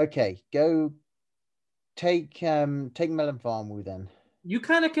 Okay, go take Melon Farmu then. You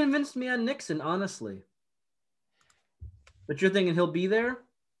kind of convinced me on Nixon, honestly. But you're thinking he'll be there?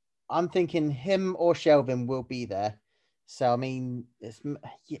 I'm thinking him or Shelvin will be there. So I mean, let's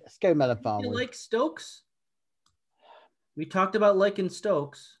go Melon Farmu. You like Stokes? We talked about liking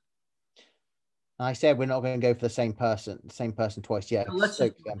Stokes. I said we're not going to go for the same person twice. Yeah, So let's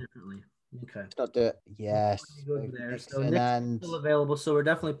just Stokes, do it differently. Okay. let's not do it. Yes. Go there. So Nixon Nixon's still available, so we're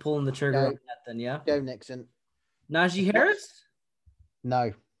definitely pulling the trigger on that then, yeah? Go Nixon. Najee Harris?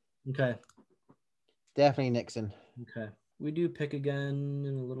 No. Okay. Definitely Nixon. Okay. We do pick again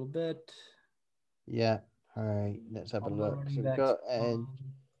in a little bit. Yeah. All right. Let's have a All look. running So we've backs got gone.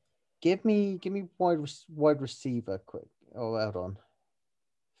 give me wide receiver quick. Oh, hold on.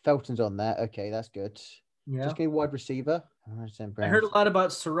 Felton's on there. Okay, that's good. Yeah. Just give me wide receiver. I heard a lot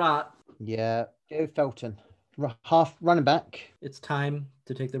about Surratt. Yeah. Go Felton. Half running back. It's time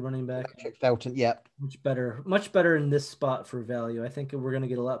to take the running back. Check Felton. Yep. Much better in this spot for value. I think we're going to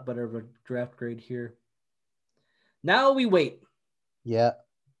get a lot better of a draft grade here. Now we wait. Yeah.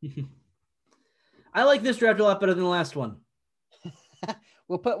 I like this draft a lot better than the last one.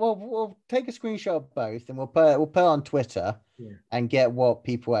 We'll take a screenshot of both and we'll put it on Twitter and get what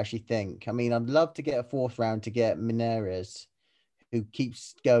people actually think. I mean, I'd love to get a fourth round to get Minares, who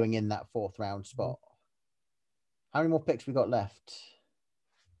keeps going in that fourth round spot. How many more picks we got left?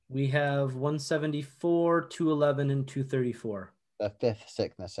 We have 174, 211, and 234. The fifth,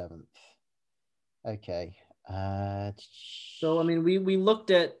 sixth, and the seventh. Okay. So I mean, we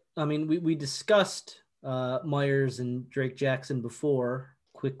looked at. I mean, we discussed Myers and Drake Jackson before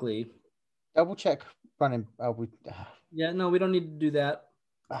quickly. Double check running. Yeah, no, we don't need to do that.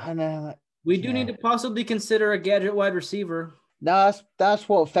 I know. We do need to possibly consider a gadget wide receiver. No, that's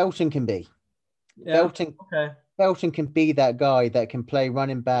what Felton can be. Yeah. Felton can be that guy that can play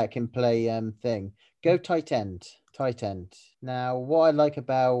running back and play thing. Go tight end. Now, what I like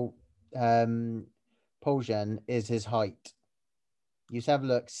about Poljan is his height. You just have a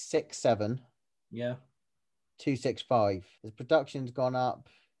look, 6'7". Yeah. 265. His production's gone up.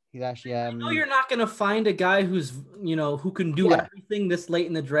 He's actually. I know you're not going to find a guy who's who can do everything this late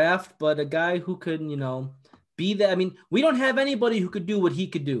in the draft, but a guy who can be that. I mean, we don't have anybody who could do what he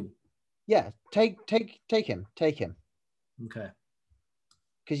could do. Yeah, take him. Okay.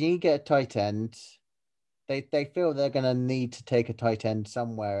 Because you need to get a tight end. They feel they're going to need to take a tight end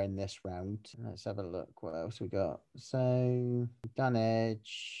somewhere in this round. Let's have a look. What else we got? So, done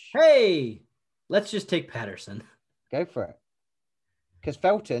edge. Hey, let's just take Patterson. Go for it. Because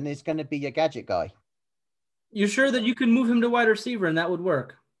Felton is going to be your gadget guy. You're sure that you can move him to wide receiver and that would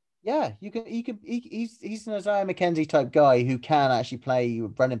work? Yeah, you can. He's an Isaiah McKenzie type guy who can actually play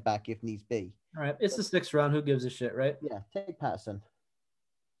running back if needs be. All right, it's the sixth round. Who gives a shit, right? Yeah, take Patterson.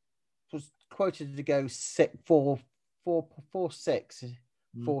 It was quoted to go 4.6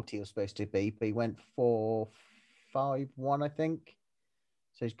 40 was supposed to be, but he went 4.51, I think.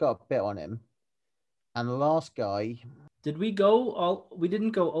 So he's got a bit on him. And the last guy. Did we go all? We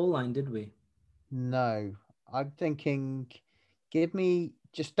didn't go O-line, did we? No, I'm thinking. Give me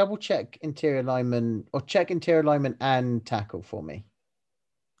just double check interior lineman or check interior lineman and tackle for me.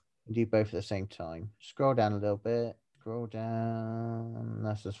 Do both at the same time. Scroll down a little bit. Scroll down.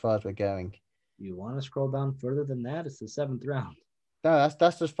 That's as far as we're going. You want to scroll down further than that? It's the seventh round. No,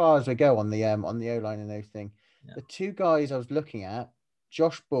 that's as far as we go on the O-line and everything. Yeah. The two guys I was looking at,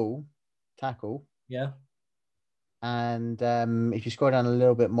 Josh Bull, tackle. Yeah. And if you scroll down a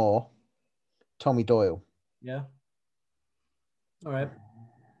little bit more, Tommy Doyle. Yeah. All right.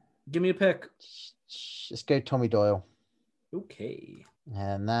 Give me a pick. Let's go Tommy Doyle. Okay.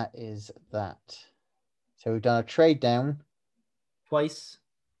 And that is that. So we've done a trade down. Twice.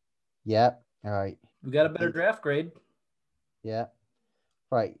 Yep. All right. We got a better draft grade. Yeah.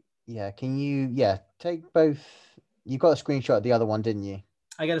 Right. Yeah. Can you, take both. You got a screenshot of the other one, didn't you?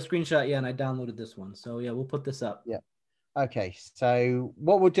 I got a screenshot, and I downloaded this one. So, yeah, we'll put this up. Yeah. Okay, so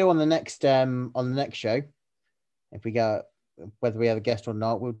what we'll do on the next show, if we go, whether we have a guest or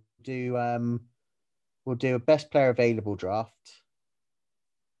not, we'll do a best player available draft,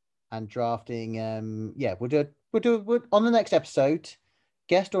 and drafting. We'll do on the next episode,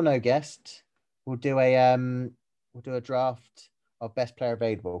 guest or no guest, we'll do a draft of best player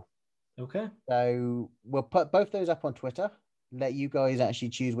available. Okay. So we'll put both those up on Twitter. Let you guys actually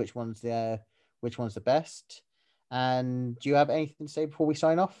choose which one's the best. And do you have anything to say before we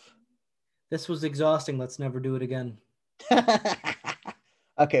sign off? This was exhausting. Let's never do it again.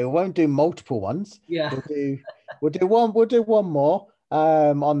 Okay, we won't do multiple ones. Yeah. We'll do one more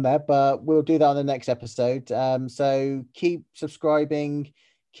on there, but we'll do that on the next episode. So keep subscribing,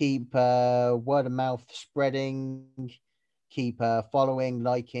 keep word of mouth spreading, keep following,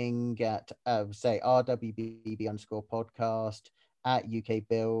 liking at RWBB_podcast at UK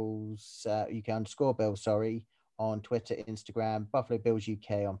Bills, UK_Bills, sorry, on Twitter, Instagram, Buffalo Bills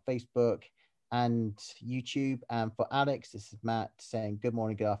UK on Facebook and YouTube. And for Alex, this is Matt saying good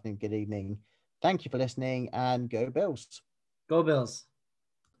morning, good afternoon, good evening. Thank you for listening, and go Bills. Go Bills.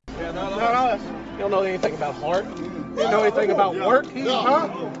 Yeah, no. You don't know anything about heart. You don't know anything about work.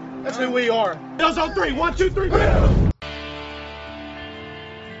 Huh? That's who we are. Bills on 3. 1, 2, 3.